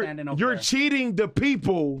we were standing over there? You're cheating the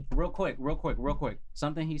people. Real quick.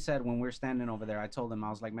 Something he said when we were standing over there. I told him, I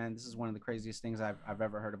was like, man, this is one of the craziest things I've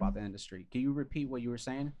ever heard about the industry. Can you repeat what you were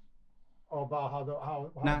saying? Oh, about how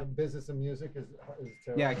the business of music is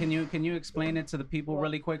terrible. Yeah, can you explain it to the people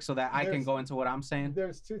really quick so that I can go into what I'm saying?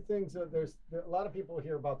 There's two things. There's a lot of people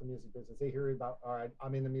hear about the music business. They hear about, all right,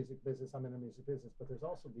 I'm in the music business, but there's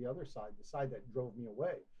also the other side, the side that drove me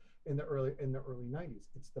away in the early 90s.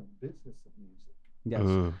 It's the business of music.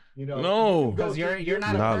 Yes. You know, no, because you're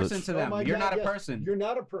not a person to them. You're not a person. You're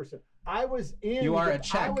not a person. I was in. You are a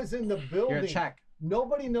check. I was in the building. You're a check.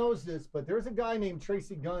 Nobody knows this, but there's a guy named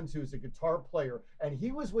Tracy Guns who's a guitar player, and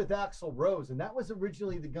he was with Axl Rose, and that was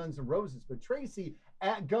originally the Guns N' Roses. But Tracy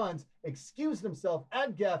at Guns excused himself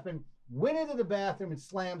at Geffen, went into the bathroom and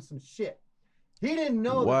slammed some shit. He didn't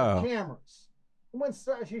know there were cameras.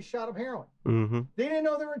 He shot up heroin. Mm-hmm. They didn't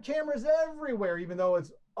know there were cameras everywhere, even though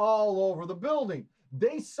it's all over the building.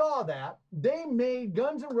 They saw that. They made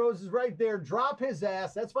Guns N' Roses right there drop his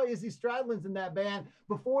ass. That's why Izzy Stradlin's in that band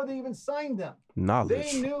before they even signed them. Knowledge.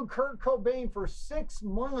 They knew Kurt Cobain for 6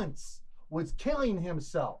 months was killing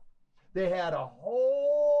himself. They had a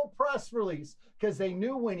whole press release because they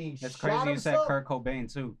knew when he It's shot crazy you said himself. Kurt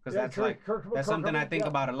Cobain too, because Yeah, that's Kurt something I Cobain, think yeah.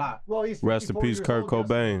 about a lot. Well, he's Rest in 54 peace, years Kurt old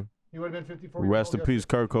yesterday. Cobain. He would have been 54 Rest in years peace,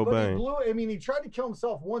 Kurt But he Cobain. blew. I mean, he tried to kill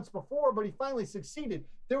himself once before, but he finally succeeded.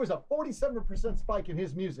 There was a 47% spike in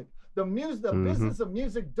his music. The business of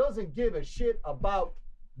music doesn't give a shit about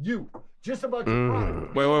you, just about your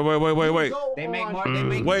product. Wait. They make more. Mm. They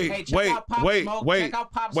make. Wait, hey, check wait, out Pop wait, Smoke, wait, check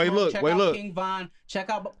out Pop wait, Smoke, look, check wait, out look. King Von. Check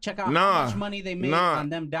out Nah, how much money they make on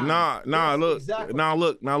them down. Nah, look. exactly. Now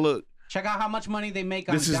look. Check out how much money they make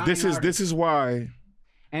on This Dying is artists. why.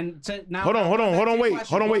 And now, Hold on, wait.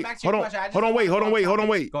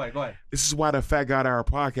 Go ahead. This is why the Fat God Hour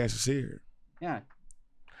podcast is here. Yeah.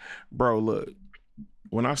 Bro, look.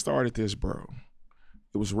 When I started this, bro,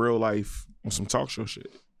 it was real life on some talk show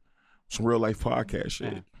shit. Some real life podcast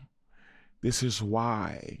shit. Yeah. This is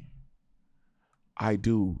why I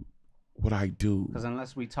do what I do. Because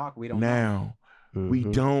unless we talk, we don't know. Now, we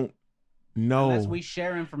Mhm. don't know. Unless we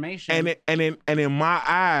share information. And in my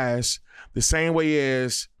eyes, the same way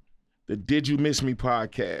as the Did You Miss Me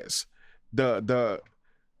podcast, the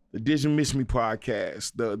Did You Miss Me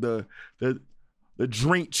podcast, the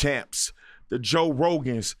Drink Champs, the Joe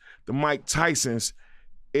Rogans, the Mike Tysons.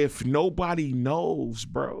 If nobody knows,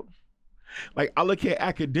 bro, like I look at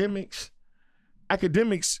academics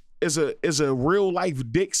is a real life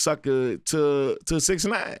dick sucker to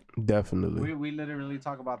 6ix9ine. Definitely. we literally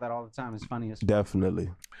talk about that all the time. It's funny as fuck. Definitely.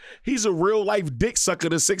 He's a real life dick sucker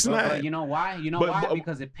to 6ix9ine. But you know why?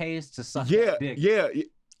 Because it pays to suck Yeah, that dick. yeah.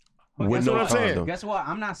 But With guess no what? I'm saying. condom. Guess what?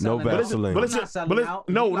 I'm not No selling out. Vaseline. I'm not selling out.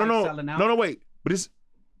 You like selling out. No, wait. But it's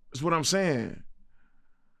what I'm saying.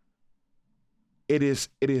 It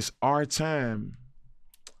is our time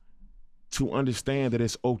to understand that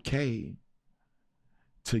it's okay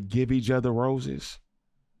to give each other roses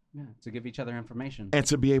Yeah, to give each other information. and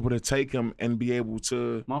to be able to take them and be able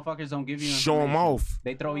to Motherfuckers don't give you show them information. off.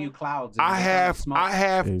 They throw you clouds. and I they throw you smoke.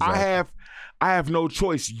 I have no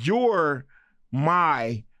choice. You're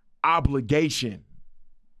my obligation.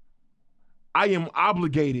 I am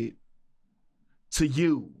obligated to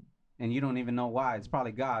you. And you don't even know why. It's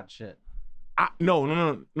probably God shit.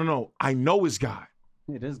 No. I know it's God.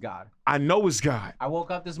 It is God. I know it's God. I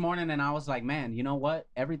woke up this morning and I was like, man, you know what?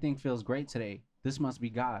 Everything feels great today. This must be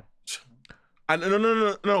God.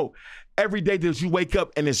 No. Every day that you wake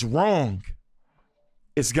up and it's wrong,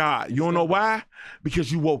 it's God. You don't know why?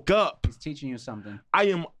 Because you woke up. He's teaching you something. I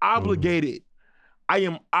am obligated. I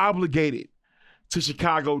am obligated to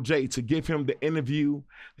Chicago Jayy to give him the interview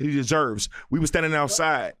that he deserves. We were standing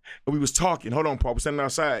outside and we was talking. Hold on, Paul. We're standing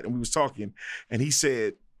outside and we was talking. And he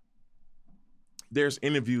said, there's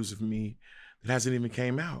interviews of me that hasn't even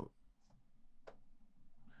came out.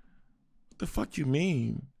 What the fuck you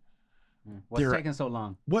mean? What's taking so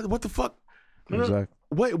long? What the fuck? No.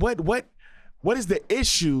 Exactly. What is the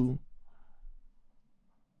issue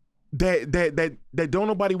that don't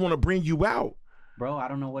nobody want to bring you out? Bro, I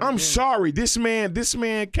don't know what I'm it is. sorry. This man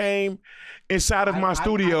came inside of my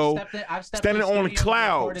studio, I've stepped standing in on the studios, recorded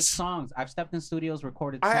clouds. songs. I've stepped in studios,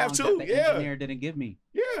 recorded I have songs too, that the yeah. engineer didn't give me.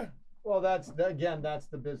 Yeah. Well, that's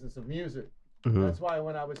the business of music. Mhm. That's why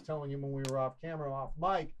when I was telling you when we were off camera, off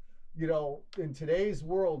mic, in today's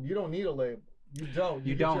world, you don't need a label. You don't.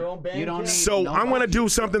 You get don't. Your own band You don't camp. need- So No, I'm gonna do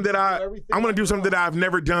something that I've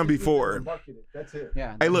never done before. That's it.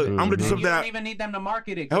 Yeah. Hey, look, I'm gonna do You something don't that even need them to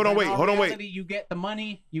market it. 'cause Hold on, in wait, all hold on, wait. reality, You get the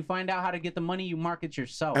money. You find out how to get the money. You market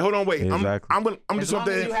yourself. hold on, wait. Exactly. I'm gonna do As long as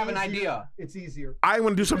something. you have an idea. It's easier. I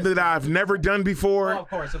want to do something that I've never done before. Oh, of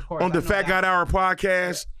course. On I the know Fat that. God Hour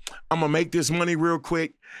podcast. I'm gonna make this money real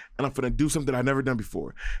quick, and I'm gonna do something I've never done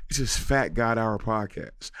before. This is Fat God Hour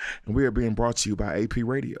podcast, and we are being brought to you by AP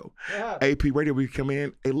Radio. Yeah. AP Radio, we come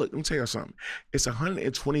in. Hey, look, let me tell you something. It's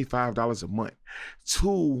 $125 a month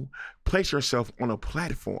to place yourself on a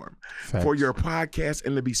platform Facts. for your podcast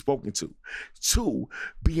and to be spoken to. 2,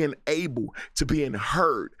 being able to being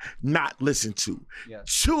heard, not listened to.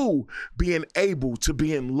 Yes. 2, being able to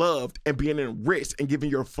being loved and being enriched and giving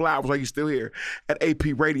your flowers while you're still here at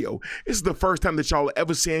AP Radio. This is the first time that y'all will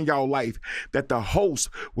ever see in y'all life that the host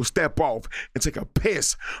will step off and take a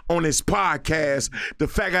piss on his podcast, the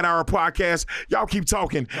Fat God Hour podcast. Y'all keep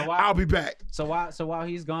talking. I'll be back. So while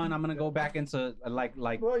he's gone, I'm gonna go back into like.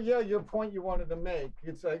 Well, yeah, your point you wanted to make.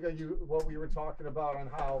 It's like what we were talking about on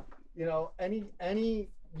how any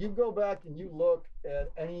you go back and you look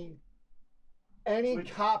at any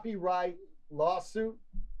copyright lawsuit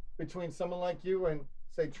between someone like you and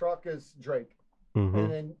say Truck is Drake, Mm-hmm.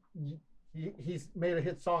 and then he's made a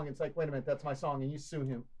hit song. It's like, wait a minute, that's my song, and you sue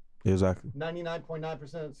him. Exactly. 99.9%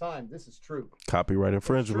 of the time, this is true. Copyright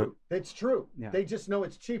infringement. It's true. Yeah. They just know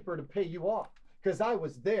it's cheaper to pay you off. Because I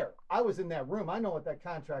was there. I was in that room. I know what that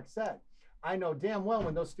contract said. I know damn well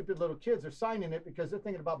when those stupid little kids are signing it because they're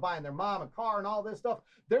thinking about buying their mom a car and all this stuff.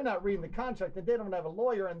 They're not reading the contract and they don't have a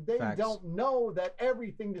lawyer and they Facts. don't know that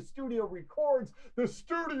everything the studio records, the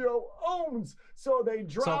studio owns. So they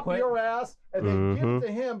drop your ass and they give it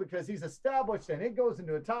to him because he's established and it goes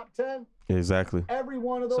into a top 10. Exactly. Every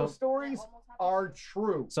one of those stories are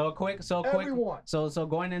true. So quick. Everyone. So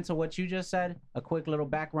going into what you just said, a quick little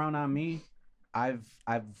background on me. I've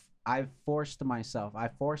forced myself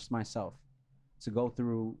to go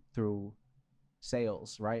through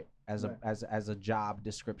sales, right? As a job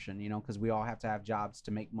description, you know, because we all have to have jobs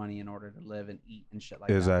to make money in order to live and eat and shit like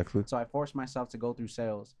that. Exactly. So I forced myself to go through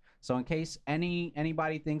sales. So in case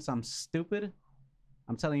anybody thinks I'm stupid,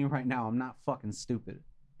 I'm telling you right now, I'm not fucking stupid.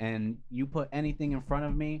 And you put anything in front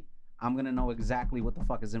of me, I'm gonna know exactly what the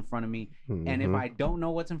fuck is in front of me. Mm-hmm. And if I don't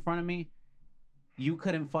know what's in front of me, you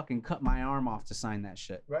couldn't fucking cut my arm off to sign that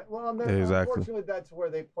shit. Right. Well, unfortunately, that's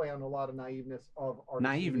where they play on a lot of naiveness of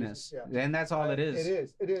artists. Naiveness. Yeah. And that's all it is.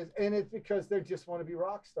 It is. And it's because they just want to be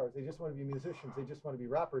rock stars. They just want to be musicians. They just want to be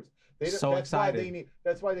rappers. That's excited.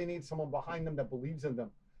 That's why they need someone behind them that believes in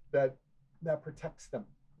them, that protects them,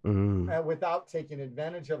 Mm-hmm. without taking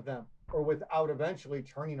advantage of them or without eventually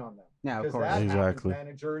turning on them. Yeah, of Because course. that happens. Exactly.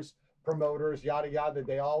 Managers, promoters, yada yada.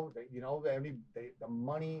 The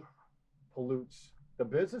money pollutes. The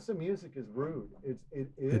business of music is rude.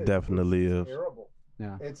 It definitely is. Terrible.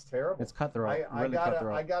 Yeah. It's terrible. It's cutthroat. I Really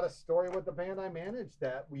cutthroat. got a story with the band I managed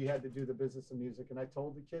that we had to do the business of music, and I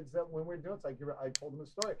told the kids that when we were doing it, I told them a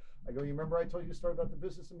story. I go, you remember I told you a story about the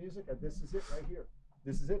business of music? This is it right here.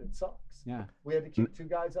 This is it. It sucks. Yeah. We had to kick 2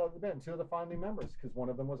 guys out of the band, 2 of the founding members, because one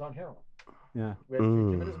of them was on heroin. Yeah. We had to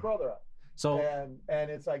kick him and his brother out. So and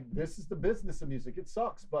it's like, this is the business of music. It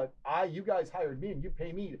sucks, but you guys hired me and you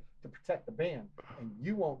pay me to protect the band, and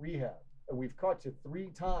you won't rehab. And we've caught you 3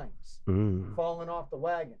 times falling off the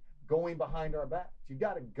wagon, going behind our backs. You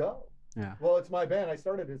got to go. Yeah. Well, it's my band. I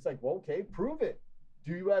started it. It's like, well, okay, prove it.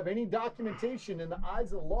 Do you have any documentation in the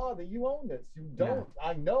eyes of the law that you own this? You don't. Yeah.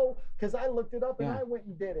 I know because I looked it up and I went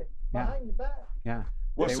and did it behind your back. Yeah.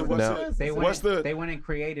 They went and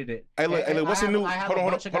created it. Hey, what's the new? Hold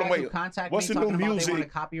on, wait. What's the new music? They want to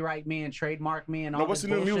copyright me and trademark me and all. What's the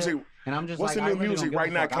new music? And I'm just what's like, the new music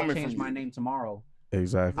right now coming from you? I'll change my name tomorrow.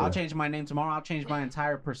 Exactly. I'll change my name tomorrow. I'll change my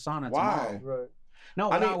entire persona Why? tomorrow. Right. No,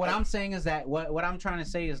 what I'm saying is that what I'm trying to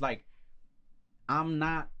say is like, I'm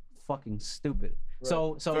not fucking stupid. Right.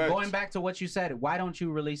 So going back to what you said, why don't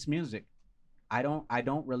you release music? I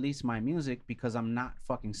don't release my music because I'm not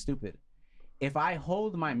fucking stupid. If I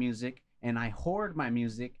hold my music and I hoard my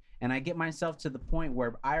music and I get myself to the point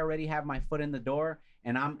where I already have my foot in the door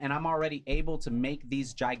and I'm already able to make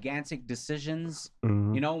these gigantic decisions,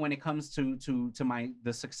 you know, when it comes to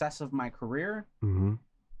the success of my career,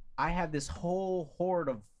 I have this whole hoard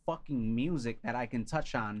of fucking music that I can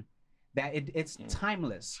touch on. That it's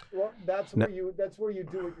timeless. Well, that's where you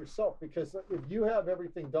do it yourself, because if you have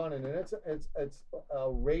everything done and it's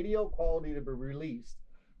radio quality to be released,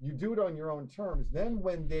 you do it on your own terms. Then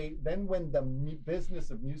when the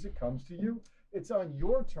business of music comes to you, it's on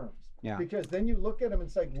your terms. Yeah. Because then you look at them and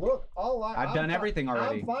it's like, look, I've done everything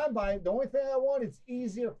already. I'm fine by it. The only thing I want, it's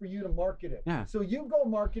easier for you to market it. Yeah. So you go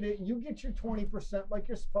market it and you get your 20% like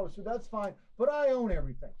you're supposed to. That's fine. But I own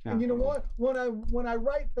everything. Yeah. And you know what? When I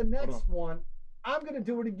write the next one, I'm gonna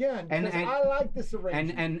do it again because I like this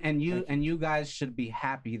arrangement. And you guys should be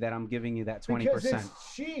happy that I'm giving you that 20%. Because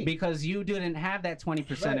it's cheap. Because you didn't have that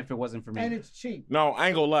 20% if it wasn't for me. And it's cheap. No, I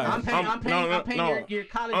ain't gonna lie. I'm paying your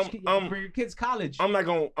college for your kids' college. I'm not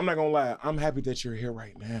gonna lie. I'm happy that you're here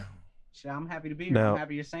right now. Shit, I'm happy to be here. Now, I'm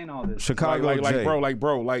happy you're saying all this. Chicago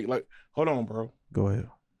Jayy. Like, hold on, bro. Go ahead.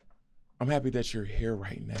 I'm happy that you're here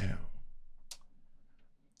right now.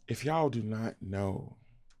 If y'all do not know,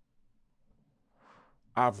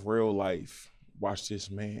 I've real life watched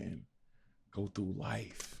this man go through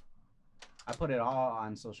life. I put it all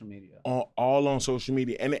on social media. All on social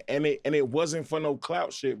media, and it wasn't for no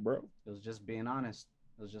clout shit, bro. It was just being honest.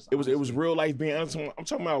 It was real life being honest. I'm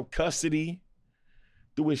talking about custody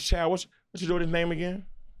through his child. What's your daughter's name again?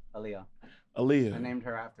 Aaliyah. Aaliyah. I named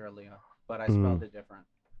her after Aaliyah, but I spelled it different.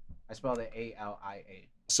 I spelled it A-L-I-A.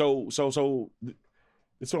 So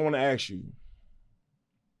that's what I want to ask you.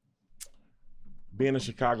 Being a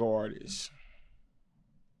Chicago artist,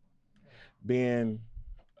 being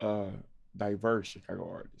a diverse Chicago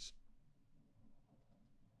artist,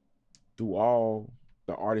 through all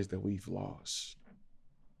the artists that we've lost,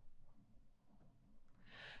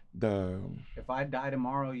 if I die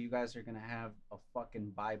tomorrow, you guys are gonna have a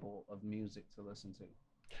fucking Bible of music to listen to,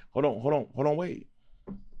 hold on, wait.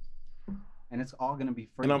 and it's all gonna be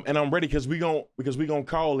free. And I'm ready because we gonna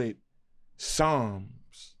call it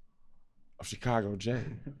Psalms of Chicago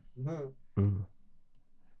Jayy.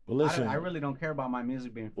 But listen, I really don't care about my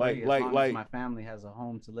music being free. Like- as like- long like- as my family has a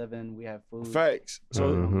home to live in, we have food. facts. So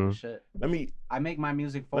I don't give a shit. let me I make my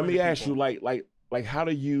music for. let me the ask people. you, like how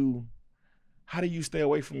do you stay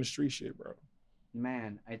away from the street shit, bro?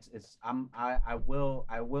 Man, I will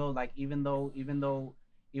like, even though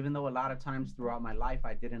a lot of times throughout my life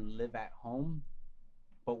I didn't live at home,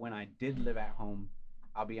 but when I did live at home,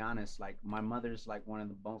 I'll be honest, like my mother's like one of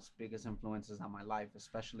the most biggest influences on my life,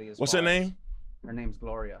 especially as What's far her as- name? Her name's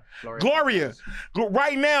Gloria. Gloria.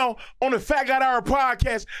 Right now on the FatGod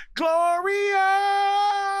Podcast, Gloria.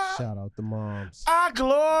 Shout out the moms.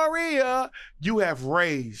 Gloria, you have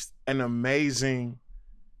raised an amazing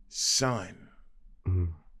son.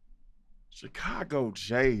 Mhm. Chicago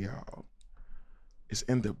Jayy, y'all, is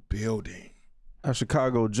in the building. At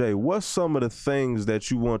Chicago Jayy, what's some of the things that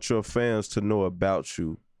you want your fans to know about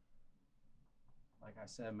you? Like I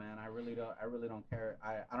said, man, I really don't care.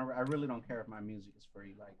 I really don't care if my music is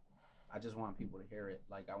free. Like, I just want people to hear it.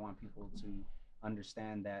 Like, I want people to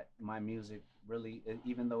understand that my music really,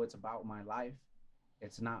 even though it's about my life,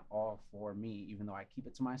 it's not all for me. Even though I keep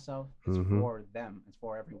it to myself, it's for them. It's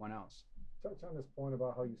for everyone else. Touch on this point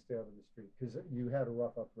about how you stay out of the street, because you had a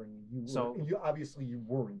rough upbringing. You obviously you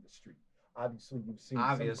were in the street. Obviously you've seen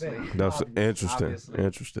some things. That's Obviously.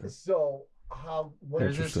 interesting. So how?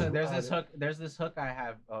 There's this hook I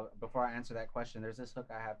have. Before I answer that question, there's this hook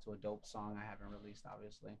I have to a dope song I haven't released.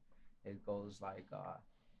 Obviously, it goes like,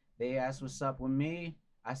 "They ask what's up with me.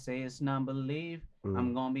 I say it's none believe.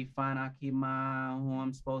 I'm gonna be fine. I keep my eye on who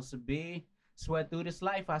I'm supposed to be. Sweat through this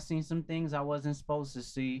life, I seen some things I wasn't supposed to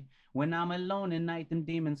see. When I'm alone at night, them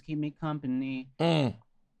demons keep me company.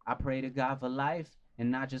 I pray to God for life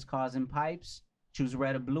and not just causing pipes. Choose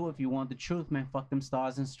red or blue if you want the truth, man. Fuck them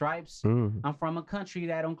stars and stripes. I'm from a country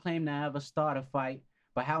that don't claim to ever start a fight,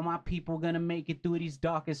 but how my people gonna make it through these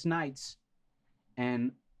darkest nights?"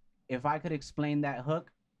 And if I could explain that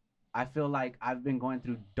hook, I feel like I've been going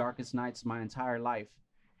through darkest nights my entire life,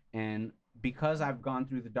 and because I've gone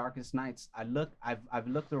through the darkest nights, I've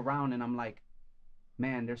looked around and I'm like,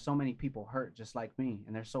 man, there's so many people hurt just like me,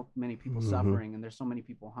 and there's so many people suffering, and there's so many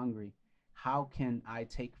people hungry. How can I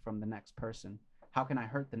take from the next person? How can I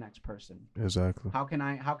hurt the next person? Exactly. How can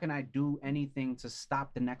I do anything to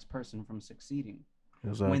stop the next person from succeeding?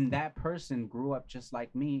 Exactly. When that person grew up just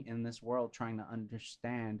like me in this world, trying to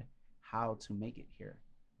understand how to make it here.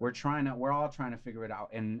 We're all trying to figure it out.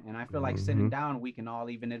 And I feel like sitting down, we can all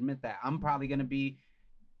even admit that. I'm probably gonna be,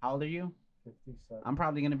 how old are you? 57. I'm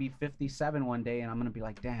probably gonna be 57 one day, and I'm gonna be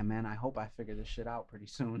like, damn, man, I hope I figure this shit out pretty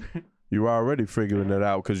soon. You're already figuring it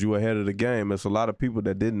out because you're ahead of the game. There's a lot of people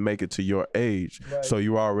that didn't make it to your age, Right. so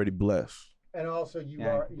you're already blessed. And also you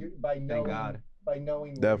Yeah. are by knowing God. by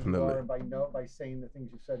knowing where Definitely. you are, and by saying the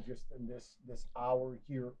things you said just in this hour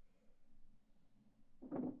here.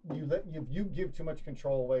 If you give too much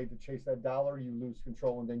control away to chase that dollar, you lose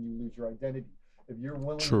control, and then you lose your identity. If you're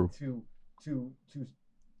willing True. to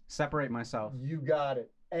Separate myself. you got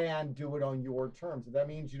it, and do it on your terms. If that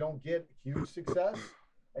means you don't get huge success,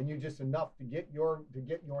 and you're just enough to get your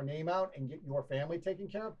name out and get your family taken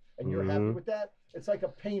care of, and you're happy with that. It's like a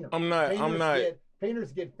painter.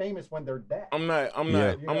 Painters get famous when they're dead. I'm not You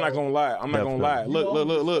gonna know, lie. I'm not gonna lie. You own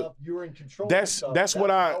your Look. stuff, you're in control. of That's yourself.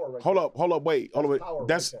 what I power right hold there. up, wait. Power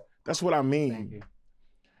That's right there. that's what I mean. Thank you.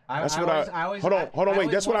 That's what I always, hold on,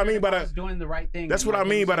 wait. That's what I mean by was doing the right thing. That's and what I like,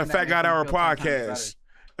 mean by the doing something Fat that God makes me Hour feel 10 times Podcast.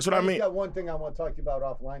 That's what I just mean. got one thing I want to talk to you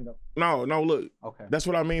about offline though. No, look. better. Okay. That's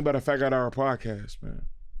what I mean by the Fat God Hour Podcast, man.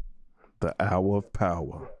 The hour of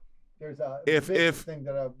power. There's a If- big thing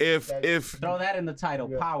that If Throw that in the title.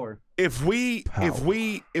 Yeah. Power. if we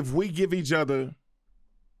give each other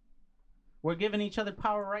We're giving each other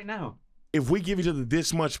power right now. if we give each other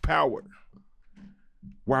this much power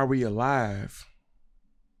while we alive,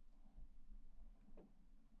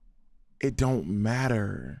 it don't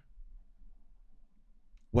matter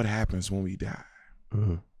what happens when we die.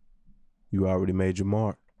 You already made your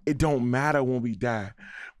mark. It don't matter when we die.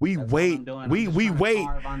 We That's wait. all I'm doing. I'm We just trying to wait.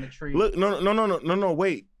 carve on the tree. Look, no,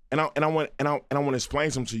 wait. And I want to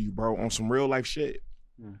explain something to you, bro, on some real life shit.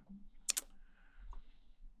 Yeah.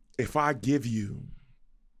 If I give you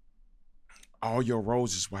all your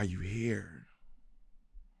roses while you here,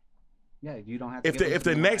 Yeah, you don't have to. If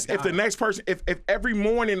the next person, if every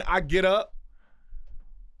morning I get up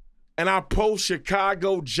and I post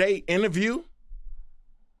Chicago Jayy interview,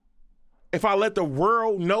 if I let the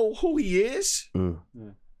world know who he is,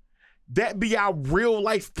 that be our real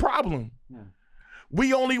life problem. Yeah.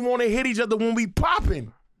 We only want to hit each other when we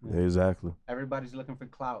popping. Exactly. Everybody's looking for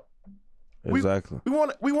clout. Exactly. We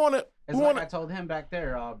want to. It's like I told him back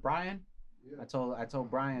there, Brian. I told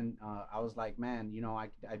Brian, I was like, man, you know, I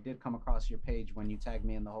did come across your page when you tagged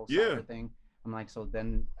me in the whole cyber thing. I'm like, so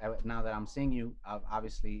then now that I'm seeing you,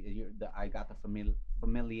 obviously I got the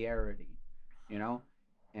familiarity, you know,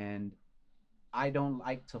 and I don't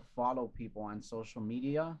like to follow people on social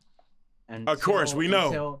media. And of course, we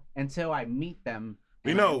know until I meet them.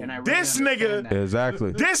 We know this nigga.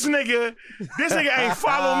 Exactly. This nigga ain't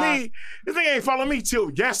follow me. This nigga ain't follow me till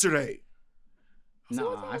yesterday.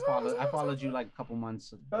 No, I followed you like a couple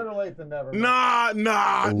months. Better late than never. Nah.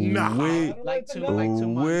 Like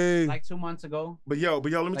 2 months ago. But yo,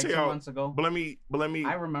 let me tell y'all. 2 months ago. But let me.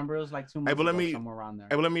 I remember it was like 2 months ago, somewhere around there.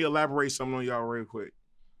 Hey, but let me elaborate something on y'all real quick.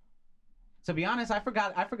 To be honest, I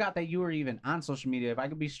forgot that you were even on social media. If I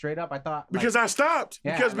could be straight up, I thought because I stopped.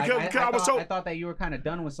 Yeah, because I was so. I thought that you were kind of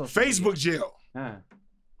done with social Facebook media. jail. I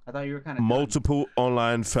thought you were kind of multiple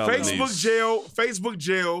online felonies. Facebook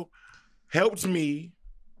jail helped me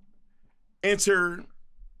enter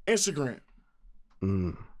Instagram.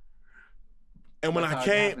 And when I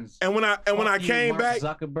came back,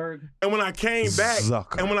 Zuckerberg. And when I came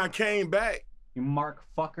back, you Mark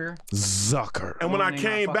fucker. Zucker. And when I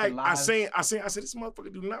came back, I said, this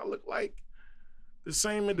motherfucker do not look like the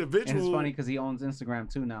same individual. And it's funny because he owns Instagram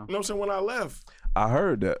too now. You know what I'm saying? When I left, I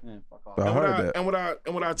heard that. Man, fuck off. I heard that. And what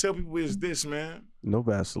I tell people is this, man. No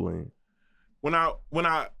Vaseline. When I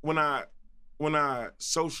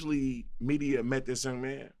socially media met this young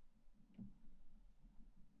man,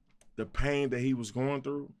 the pain that he was going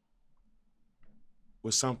through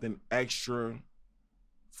was something extra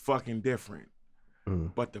fucking different.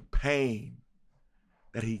 But the pain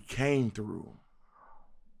that he came through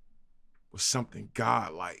was something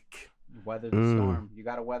godlike. Weather the storm. You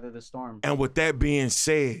gotta weather the storm. And with that being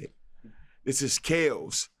said, this is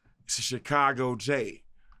Kales. This is Chicago Jayy.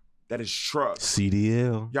 That is Truck.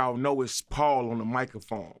 CDL. Y'all know it's Paul on the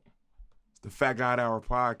microphone. It's the FatGod Hour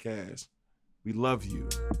Podcast. We love you.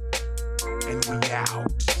 And we out.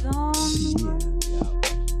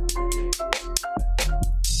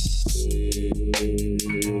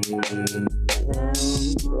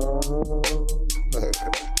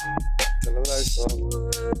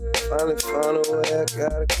 Finally found a way, I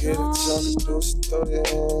gotta get a chunk of juice, throw your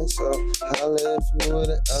hands up. Holla if you with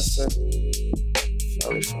it, I said.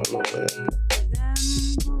 Finally found a way.